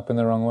the thing up in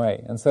the wrong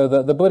way. And so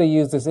the Buddha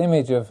used this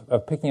image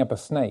of picking up a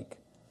snake.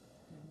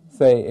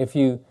 Say, if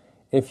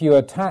you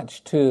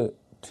attach to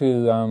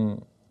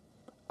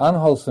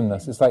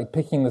unwholesomeness, it's like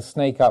picking the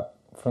snake up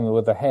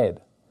with the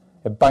head.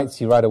 It bites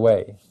you right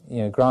away.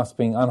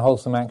 Grasping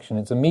unwholesome action,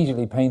 it's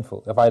immediately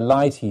painful. If I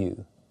lie to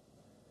you,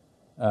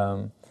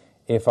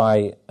 if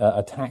I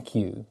attack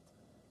you,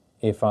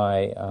 if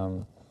I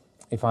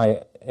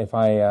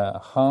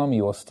harm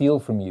you or steal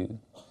from you,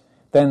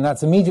 then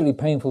that's immediately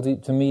painful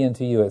to me and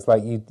to you. It's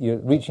like you're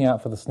reaching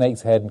out for the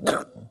snake's head,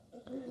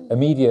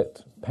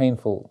 immediate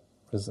painful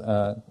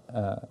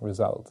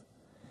result.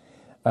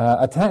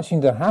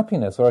 Attaching to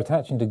happiness or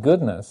attaching to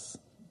goodness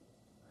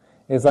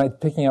is like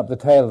picking up the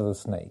tail of the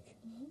snake.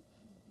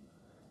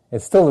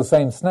 It's still the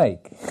same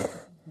snake.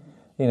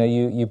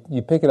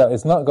 You pick it up.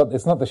 It's not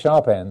the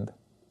sharp end,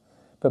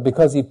 but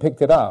because you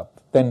picked it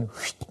up, then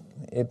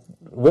it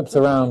whips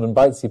around and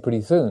bites you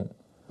pretty soon.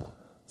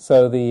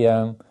 So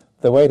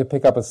the way to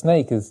pick up a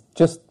snake is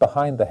just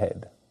behind the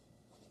head.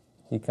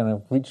 You kind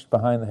of reach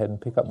behind the head and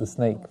pick up the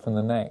snake from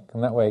the neck,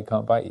 and that way it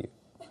can't bite you.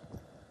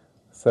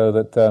 So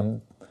that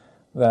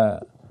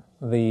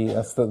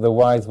that's the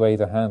wise way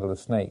to handle the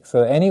snake.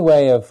 So any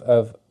way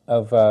of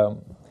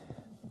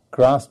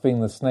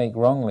grasping the snake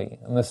wrongly,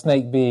 and the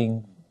snake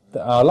being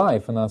our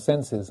life and our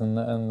senses and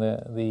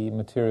the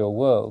material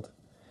world,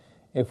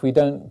 if we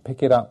don't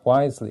pick it up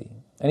wisely,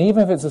 and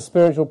even if it's a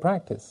spiritual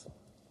practice,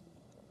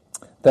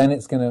 then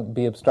it's going to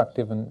be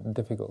obstructive and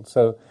difficult.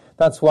 So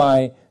that's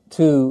why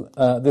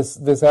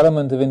this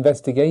element of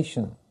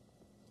investigation,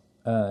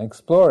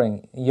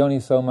 exploring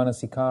yoniso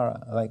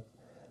manasikara, like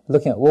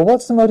looking at, well,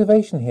 what's the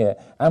motivation here?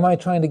 Am I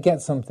trying to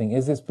get something?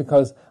 Is this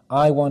because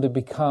I want to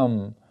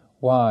become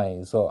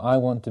wise, or I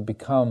want to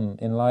become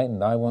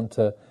enlightened? I want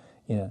to,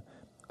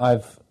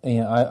 I've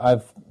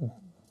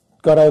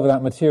got over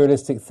that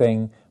materialistic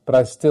thing, but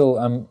I still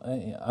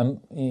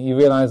you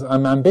realize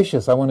I'm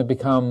ambitious. I want to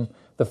become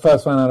the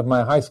first one out of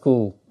my high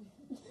school,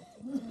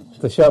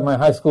 to show up my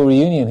high school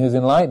reunion who's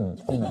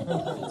enlightened.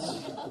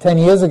 10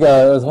 years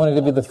ago, I was wanting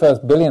to be the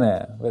first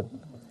billionaire, but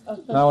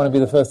now I want to be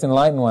the first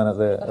enlightened one at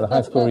the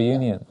high school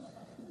reunion.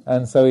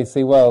 And so we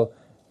see, well,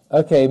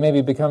 okay,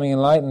 maybe becoming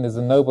enlightened is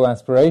a noble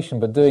aspiration,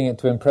 but doing it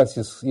to impress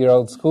your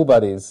old school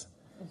buddies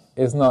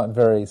is not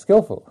very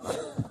skillful.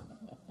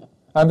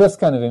 I'm just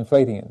kind of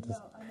inflating it. No,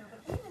 I know,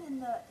 but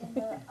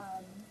even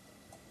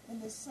in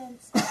the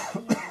sense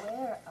of being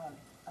aware of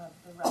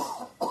the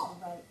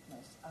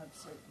rightness of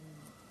certain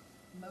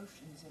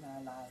motions in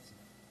our lives,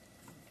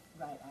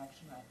 right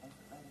action, right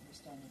effort, right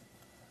understanding,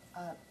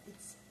 I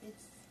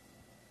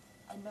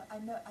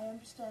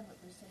understand what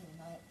you're saying,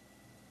 and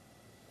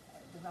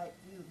the right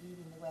view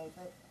leading the way,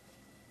 but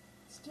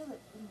still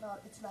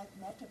it's like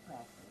metta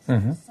practice.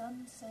 Mm-hmm.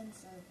 Some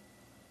sense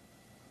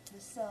of the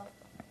self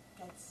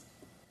gets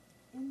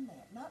in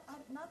there,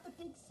 not the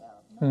big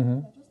self,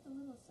 just the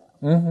little self.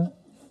 Mm-hmm.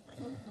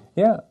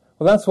 Yeah,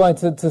 well, that's why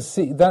to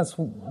see, that's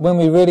when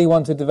we really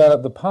want to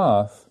develop the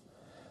path,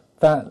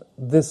 that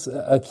this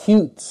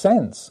acute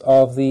sense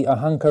of the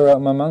ahankara,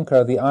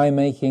 mamankara, the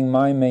I-making,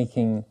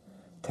 my-making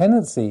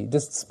tendency,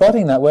 just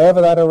spotting that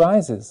wherever that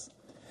arises.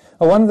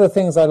 One of the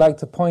things I like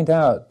to point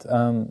out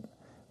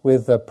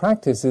with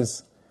practice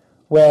is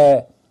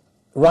where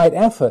right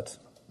effort,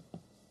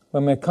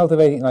 when we're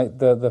cultivating like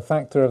the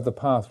factor of the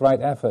path,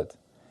 right effort,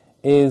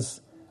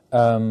 is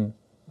sangvara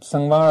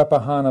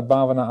pahana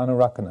bhavana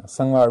anurakana.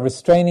 Sangvara,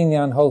 restraining the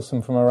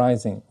unwholesome from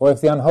arising. Or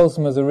if the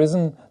unwholesome has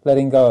arisen,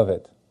 letting go of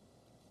it.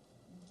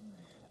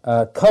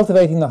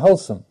 Cultivating the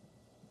wholesome.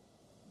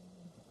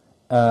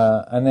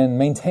 And then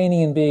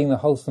maintaining and being the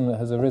wholesome that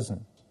has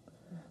arisen.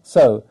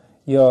 So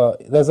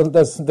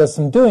there's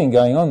some doing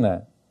going on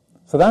there.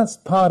 So that's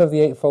part of the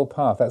Eightfold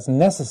Path. That's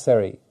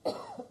necessary,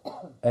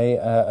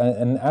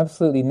 an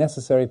absolutely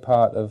necessary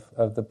part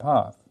of the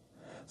path.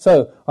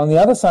 So on the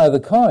other side of the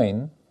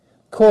coin,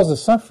 cause of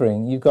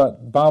suffering, you've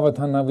got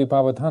bhavatanha,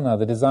 vibhavatanha,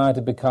 the desire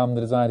to become,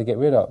 the desire to get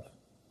rid of.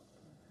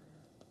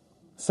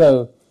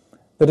 So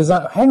the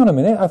desire. Hang on a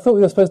minute. I thought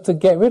we were supposed to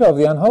get rid of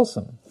the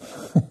unwholesome.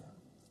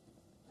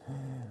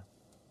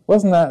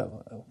 Wasn't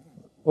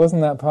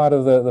that part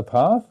of the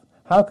path?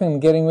 How can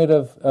getting rid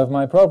of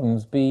my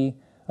problems be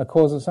a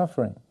cause of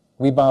suffering?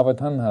 Vibhava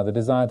tanha, the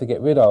desire to get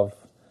rid of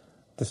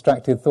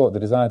distracted thought, the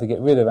desire to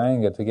get rid of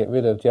anger, to get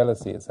rid of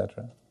jealousy,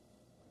 etc.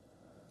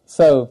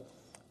 So,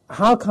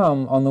 how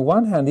come, on the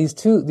one hand, these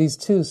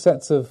two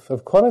sets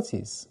of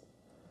qualities,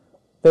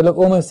 they look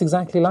almost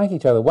exactly like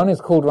each other? One is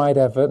called right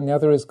effort, and the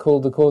other is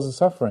called the cause of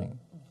suffering.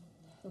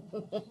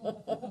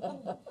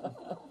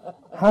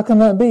 How can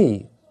that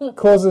be?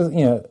 Cause of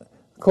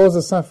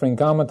suffering,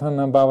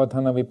 kamatanha,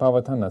 bhavatanha,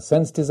 vibhavatanha.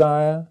 Sense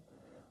desire,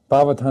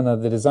 bhavatanha,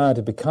 the desire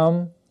to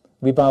become,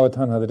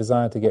 vibhavatanha, the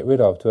desire to get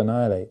rid of, to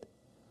annihilate.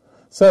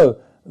 So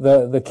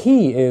the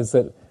key is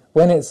that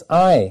when it's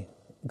I,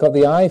 got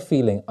the I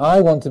feeling, I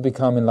want to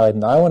become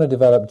enlightened, I want to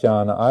develop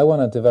jhana, I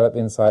want to develop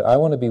insight, I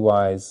want to be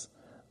wise,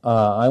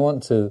 I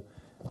want to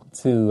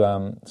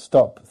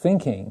stop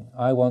thinking,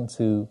 I want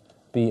to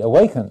be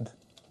awakened.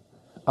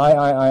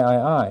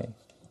 I.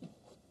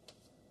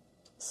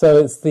 So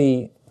it's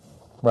the,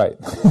 right,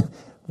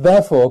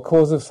 therefore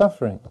cause of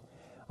suffering.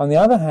 On the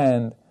other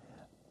hand,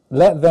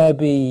 let there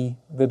be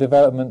the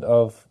development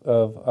of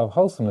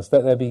wholesomeness,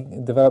 let there be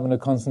development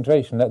of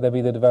concentration, let there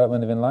be the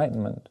development of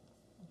enlightenment,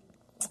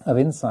 of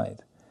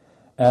insight.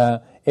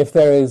 If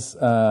there is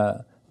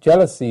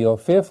jealousy or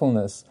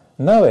fearfulness,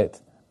 know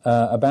it,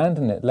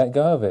 abandon it, let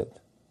go of it.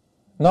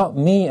 Not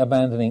me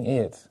abandoning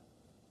it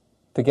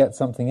to get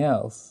something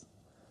else,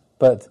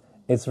 but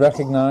it's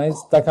recognized,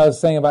 like I was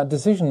saying about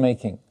decision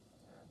making.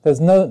 There's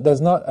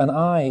not an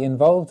I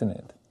involved in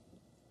it.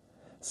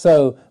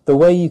 So the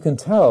way you can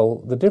tell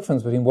the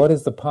difference between what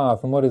is the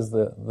path and what is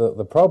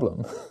the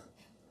problem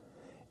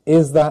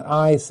is that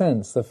I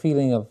sense, the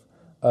feeling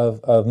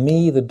of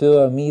me, the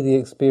doer, me, the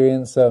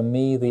experiencer,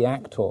 me, the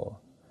actor,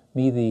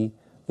 me,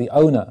 the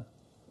owner.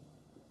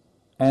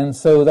 And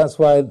so that's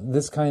why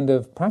this kind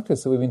of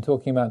practice that we've been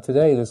talking about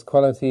today, this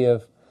quality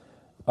of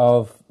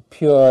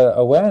pure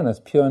awareness,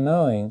 pure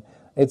knowing.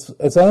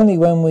 It's only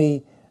when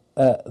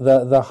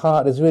the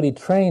heart is really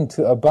trained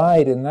to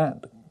abide in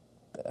that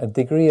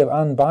degree of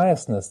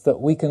unbiasedness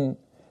that we can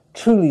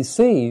truly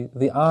see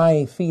the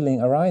I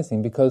feeling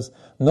arising, because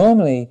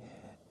normally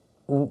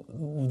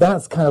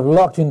that's kind of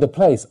locked into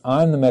place.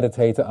 I'm the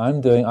meditator, I'm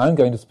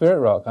going to Spirit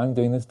Rock, I'm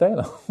doing this day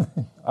long.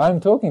 I'm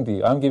talking to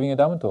you, I'm giving a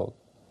Dhamma talk.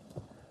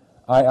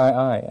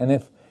 I. And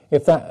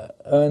if that,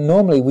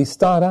 normally we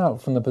start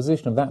out from the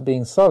position of that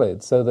being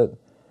solid, so that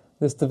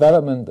this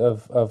development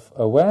of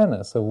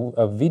awareness,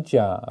 of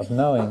vidya, of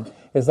knowing,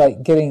 is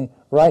like getting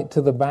right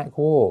to the back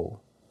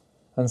wall.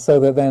 And so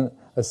that then,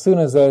 as soon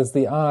as there's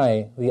the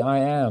I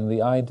am,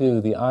 the I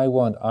do, the I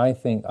want, I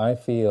think, I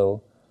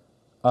feel,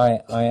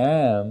 I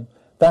am,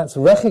 that's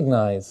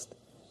recognized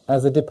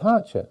as a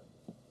departure.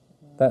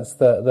 That's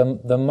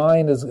the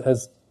mind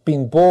has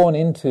been born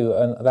into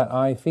that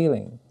I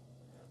feeling.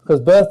 Because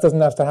birth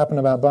doesn't have to happen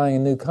about buying a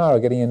new car or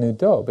getting a new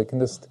job. It can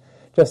just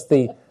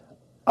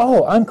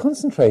I'm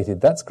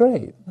concentrated, that's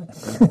great.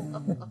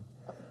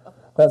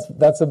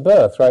 That's a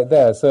birth right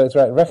there. So it's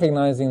right,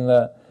 recognizing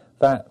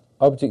that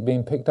object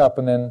being picked up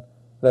and then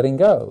letting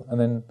go, and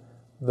then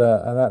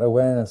that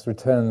awareness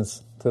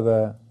returns to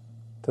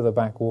the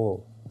back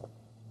wall.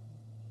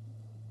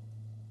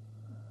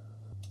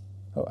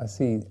 Oh, I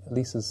see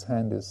Lisa's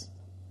hand is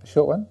a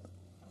short one.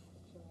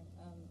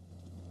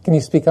 Can you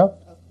speak up?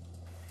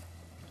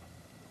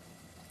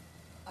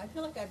 I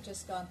feel like I've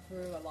just gone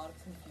through a lot of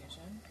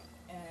confusion,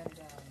 and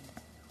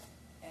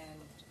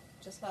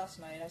just last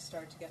night I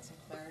started to get some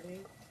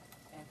clarity,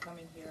 and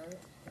coming here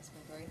has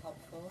been very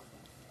helpful.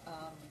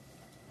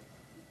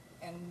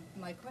 And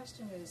my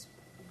question is,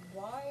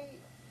 why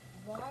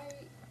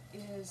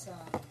is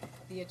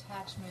the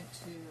attachment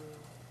to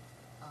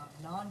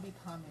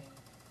non-becoming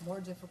more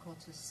difficult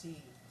to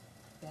see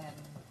than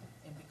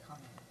in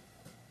becoming?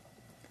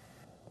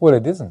 Well,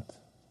 it isn't.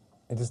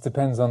 It just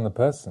depends on the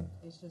person.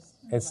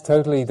 It's like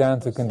totally down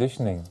to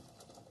conditioning.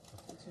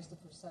 It's just a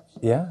perception.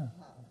 Yeah.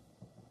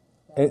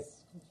 That's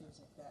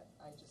confusing. That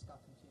I just got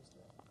confused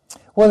with.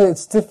 Well,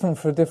 it's different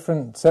for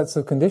different sets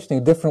of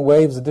conditioning, different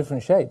waves of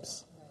different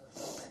shapes.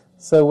 Right.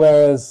 So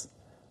whereas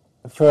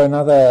for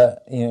another,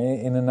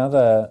 in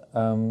another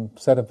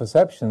set of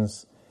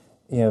perceptions,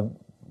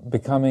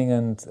 becoming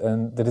and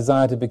the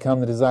desire to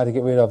become, the desire to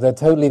get rid of, they're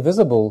totally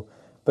visible,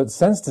 but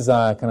sense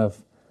desire kind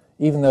of,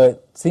 even though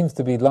it seems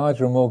to be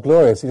larger and more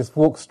glorious, it just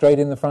walks straight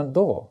in the front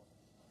door.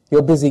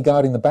 You're busy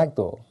guarding the back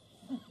door.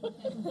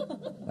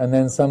 And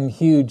then some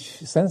huge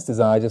sense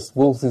desire just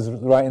waltzes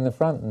right in the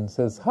front and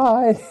says,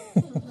 hi!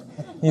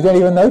 You don't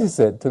even notice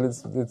it till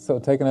it's sort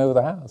of taken over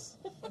the house.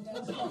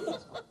 That's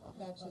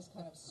just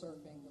kind of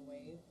surfing the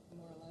wave,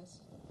 more or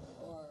less?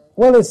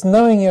 Well, it's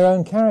knowing your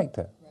own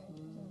character. Right.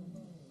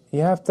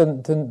 You have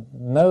to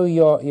know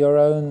your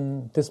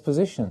own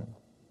disposition.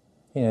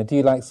 Do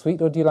you like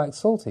sweet or do you like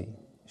salty?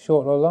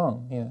 Short or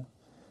long?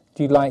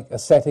 Do you like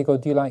ascetic or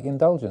do you like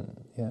indulgent?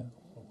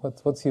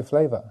 What's your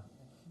flavour?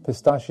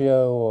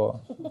 Pistachio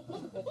or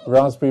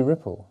raspberry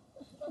ripple?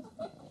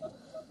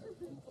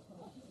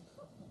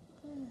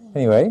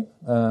 Anyway,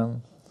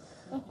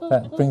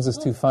 that brings us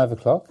to 5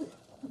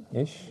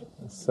 o'clock-ish.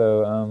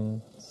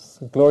 So, it's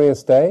a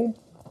glorious day.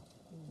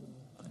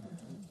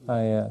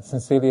 I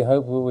sincerely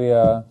hope that we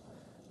are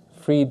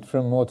freed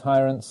from more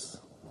tyrants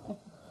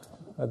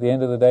at the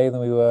end of the day than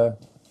we were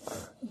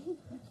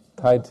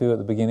tied to at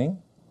the beginning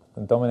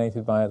and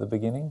dominated by at the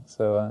beginning.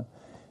 So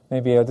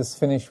maybe I'll just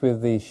finish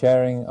with the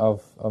sharing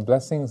of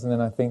blessings, and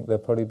then I think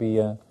there'll probably be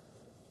a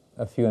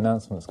few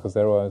announcements, because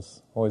there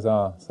always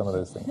are some of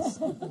those things.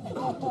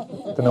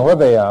 Don't know what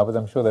they are, but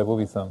I'm sure there will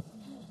be some.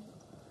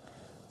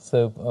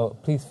 So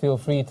please feel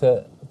free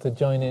to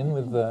join in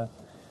with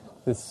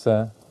this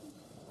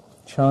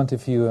chant.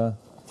 If you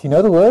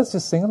know the words,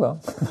 just sing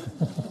along.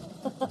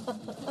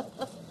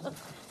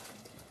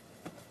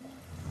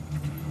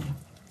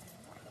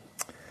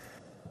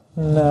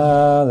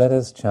 Now let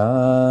us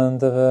chant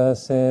the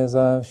verses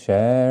of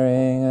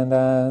sharing and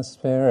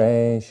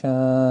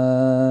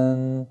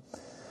aspiration.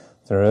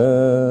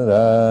 Through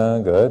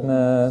the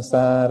goodness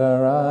that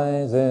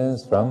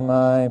arises from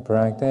my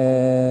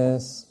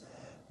practice,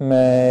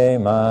 may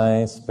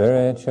my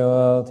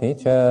spiritual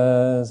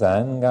teachers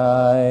and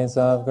guides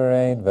of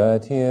great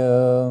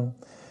virtue,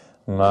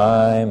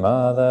 my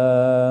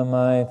mother,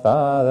 my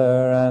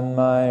father, and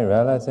my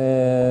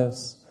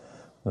relatives,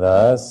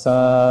 the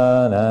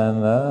sun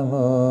and the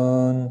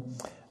moon,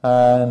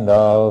 and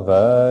all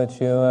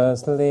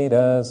virtuous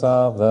leaders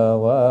of the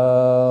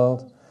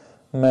world,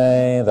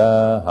 may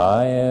the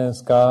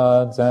highest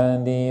gods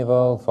and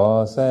evil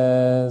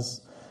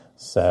forces,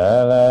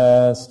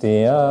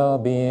 celestial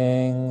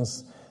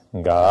beings,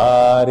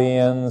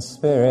 guardian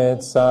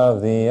spirits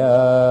of the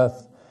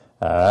earth,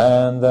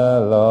 and the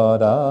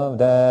Lord of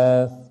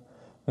death,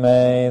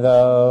 may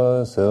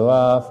those who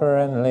are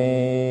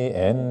friendly,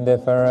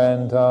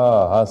 indifferent,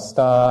 or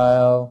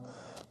hostile,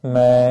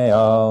 may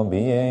all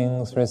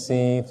beings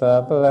receive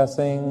the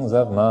blessings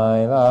of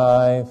my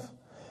life.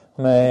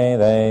 May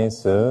they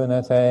soon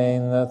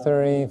attain the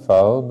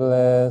threefold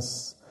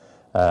bliss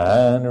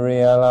and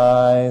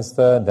realize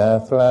the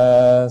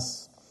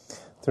deathless.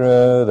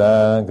 Through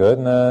the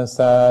goodness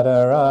that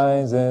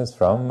arises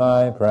from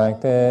my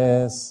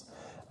practice,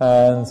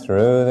 and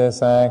through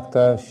this act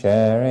of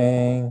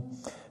sharing,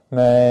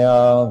 may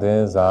all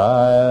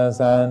desires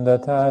and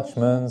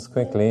attachments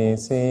quickly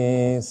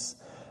cease,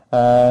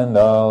 and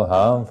all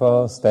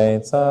harmful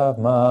states of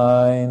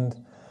mind,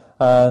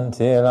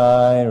 until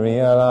I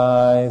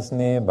realize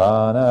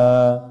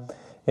Nibbana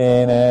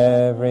in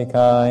every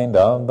kind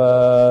of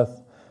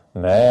birth.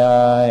 May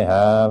I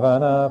have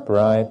an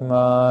upright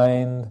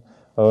mind,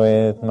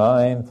 with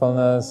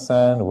mindfulness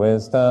and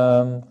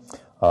wisdom,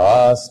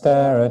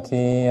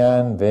 austerity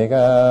and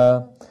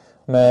vigor.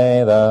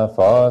 May the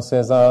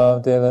forces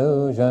of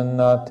delusion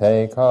not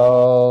take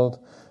hold,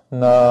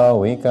 nor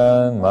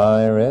weaken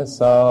my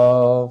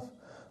resolve.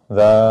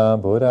 The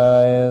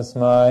Buddha is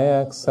my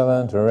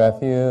excellent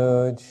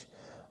refuge.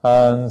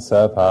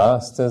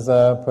 Unsurpassed is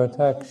the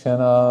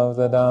protection of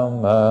the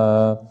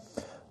Dhamma.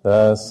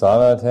 The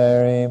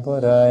solitary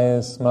Buddha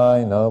is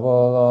my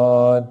noble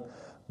Lord.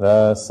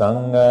 The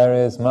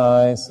Sangha is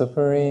my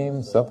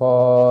supreme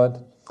support.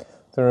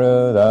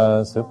 Through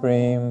the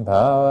supreme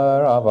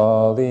power of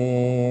all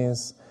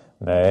these,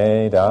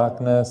 may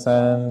darkness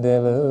and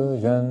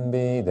delusion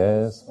be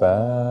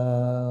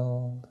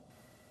dispelled.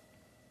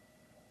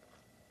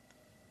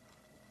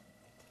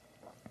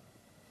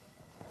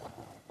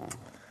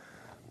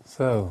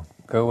 So,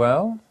 go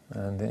well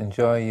and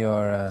enjoy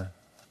your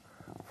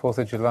 4th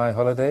of July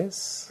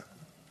holidays.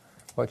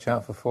 Watch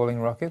out for falling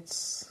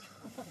rockets.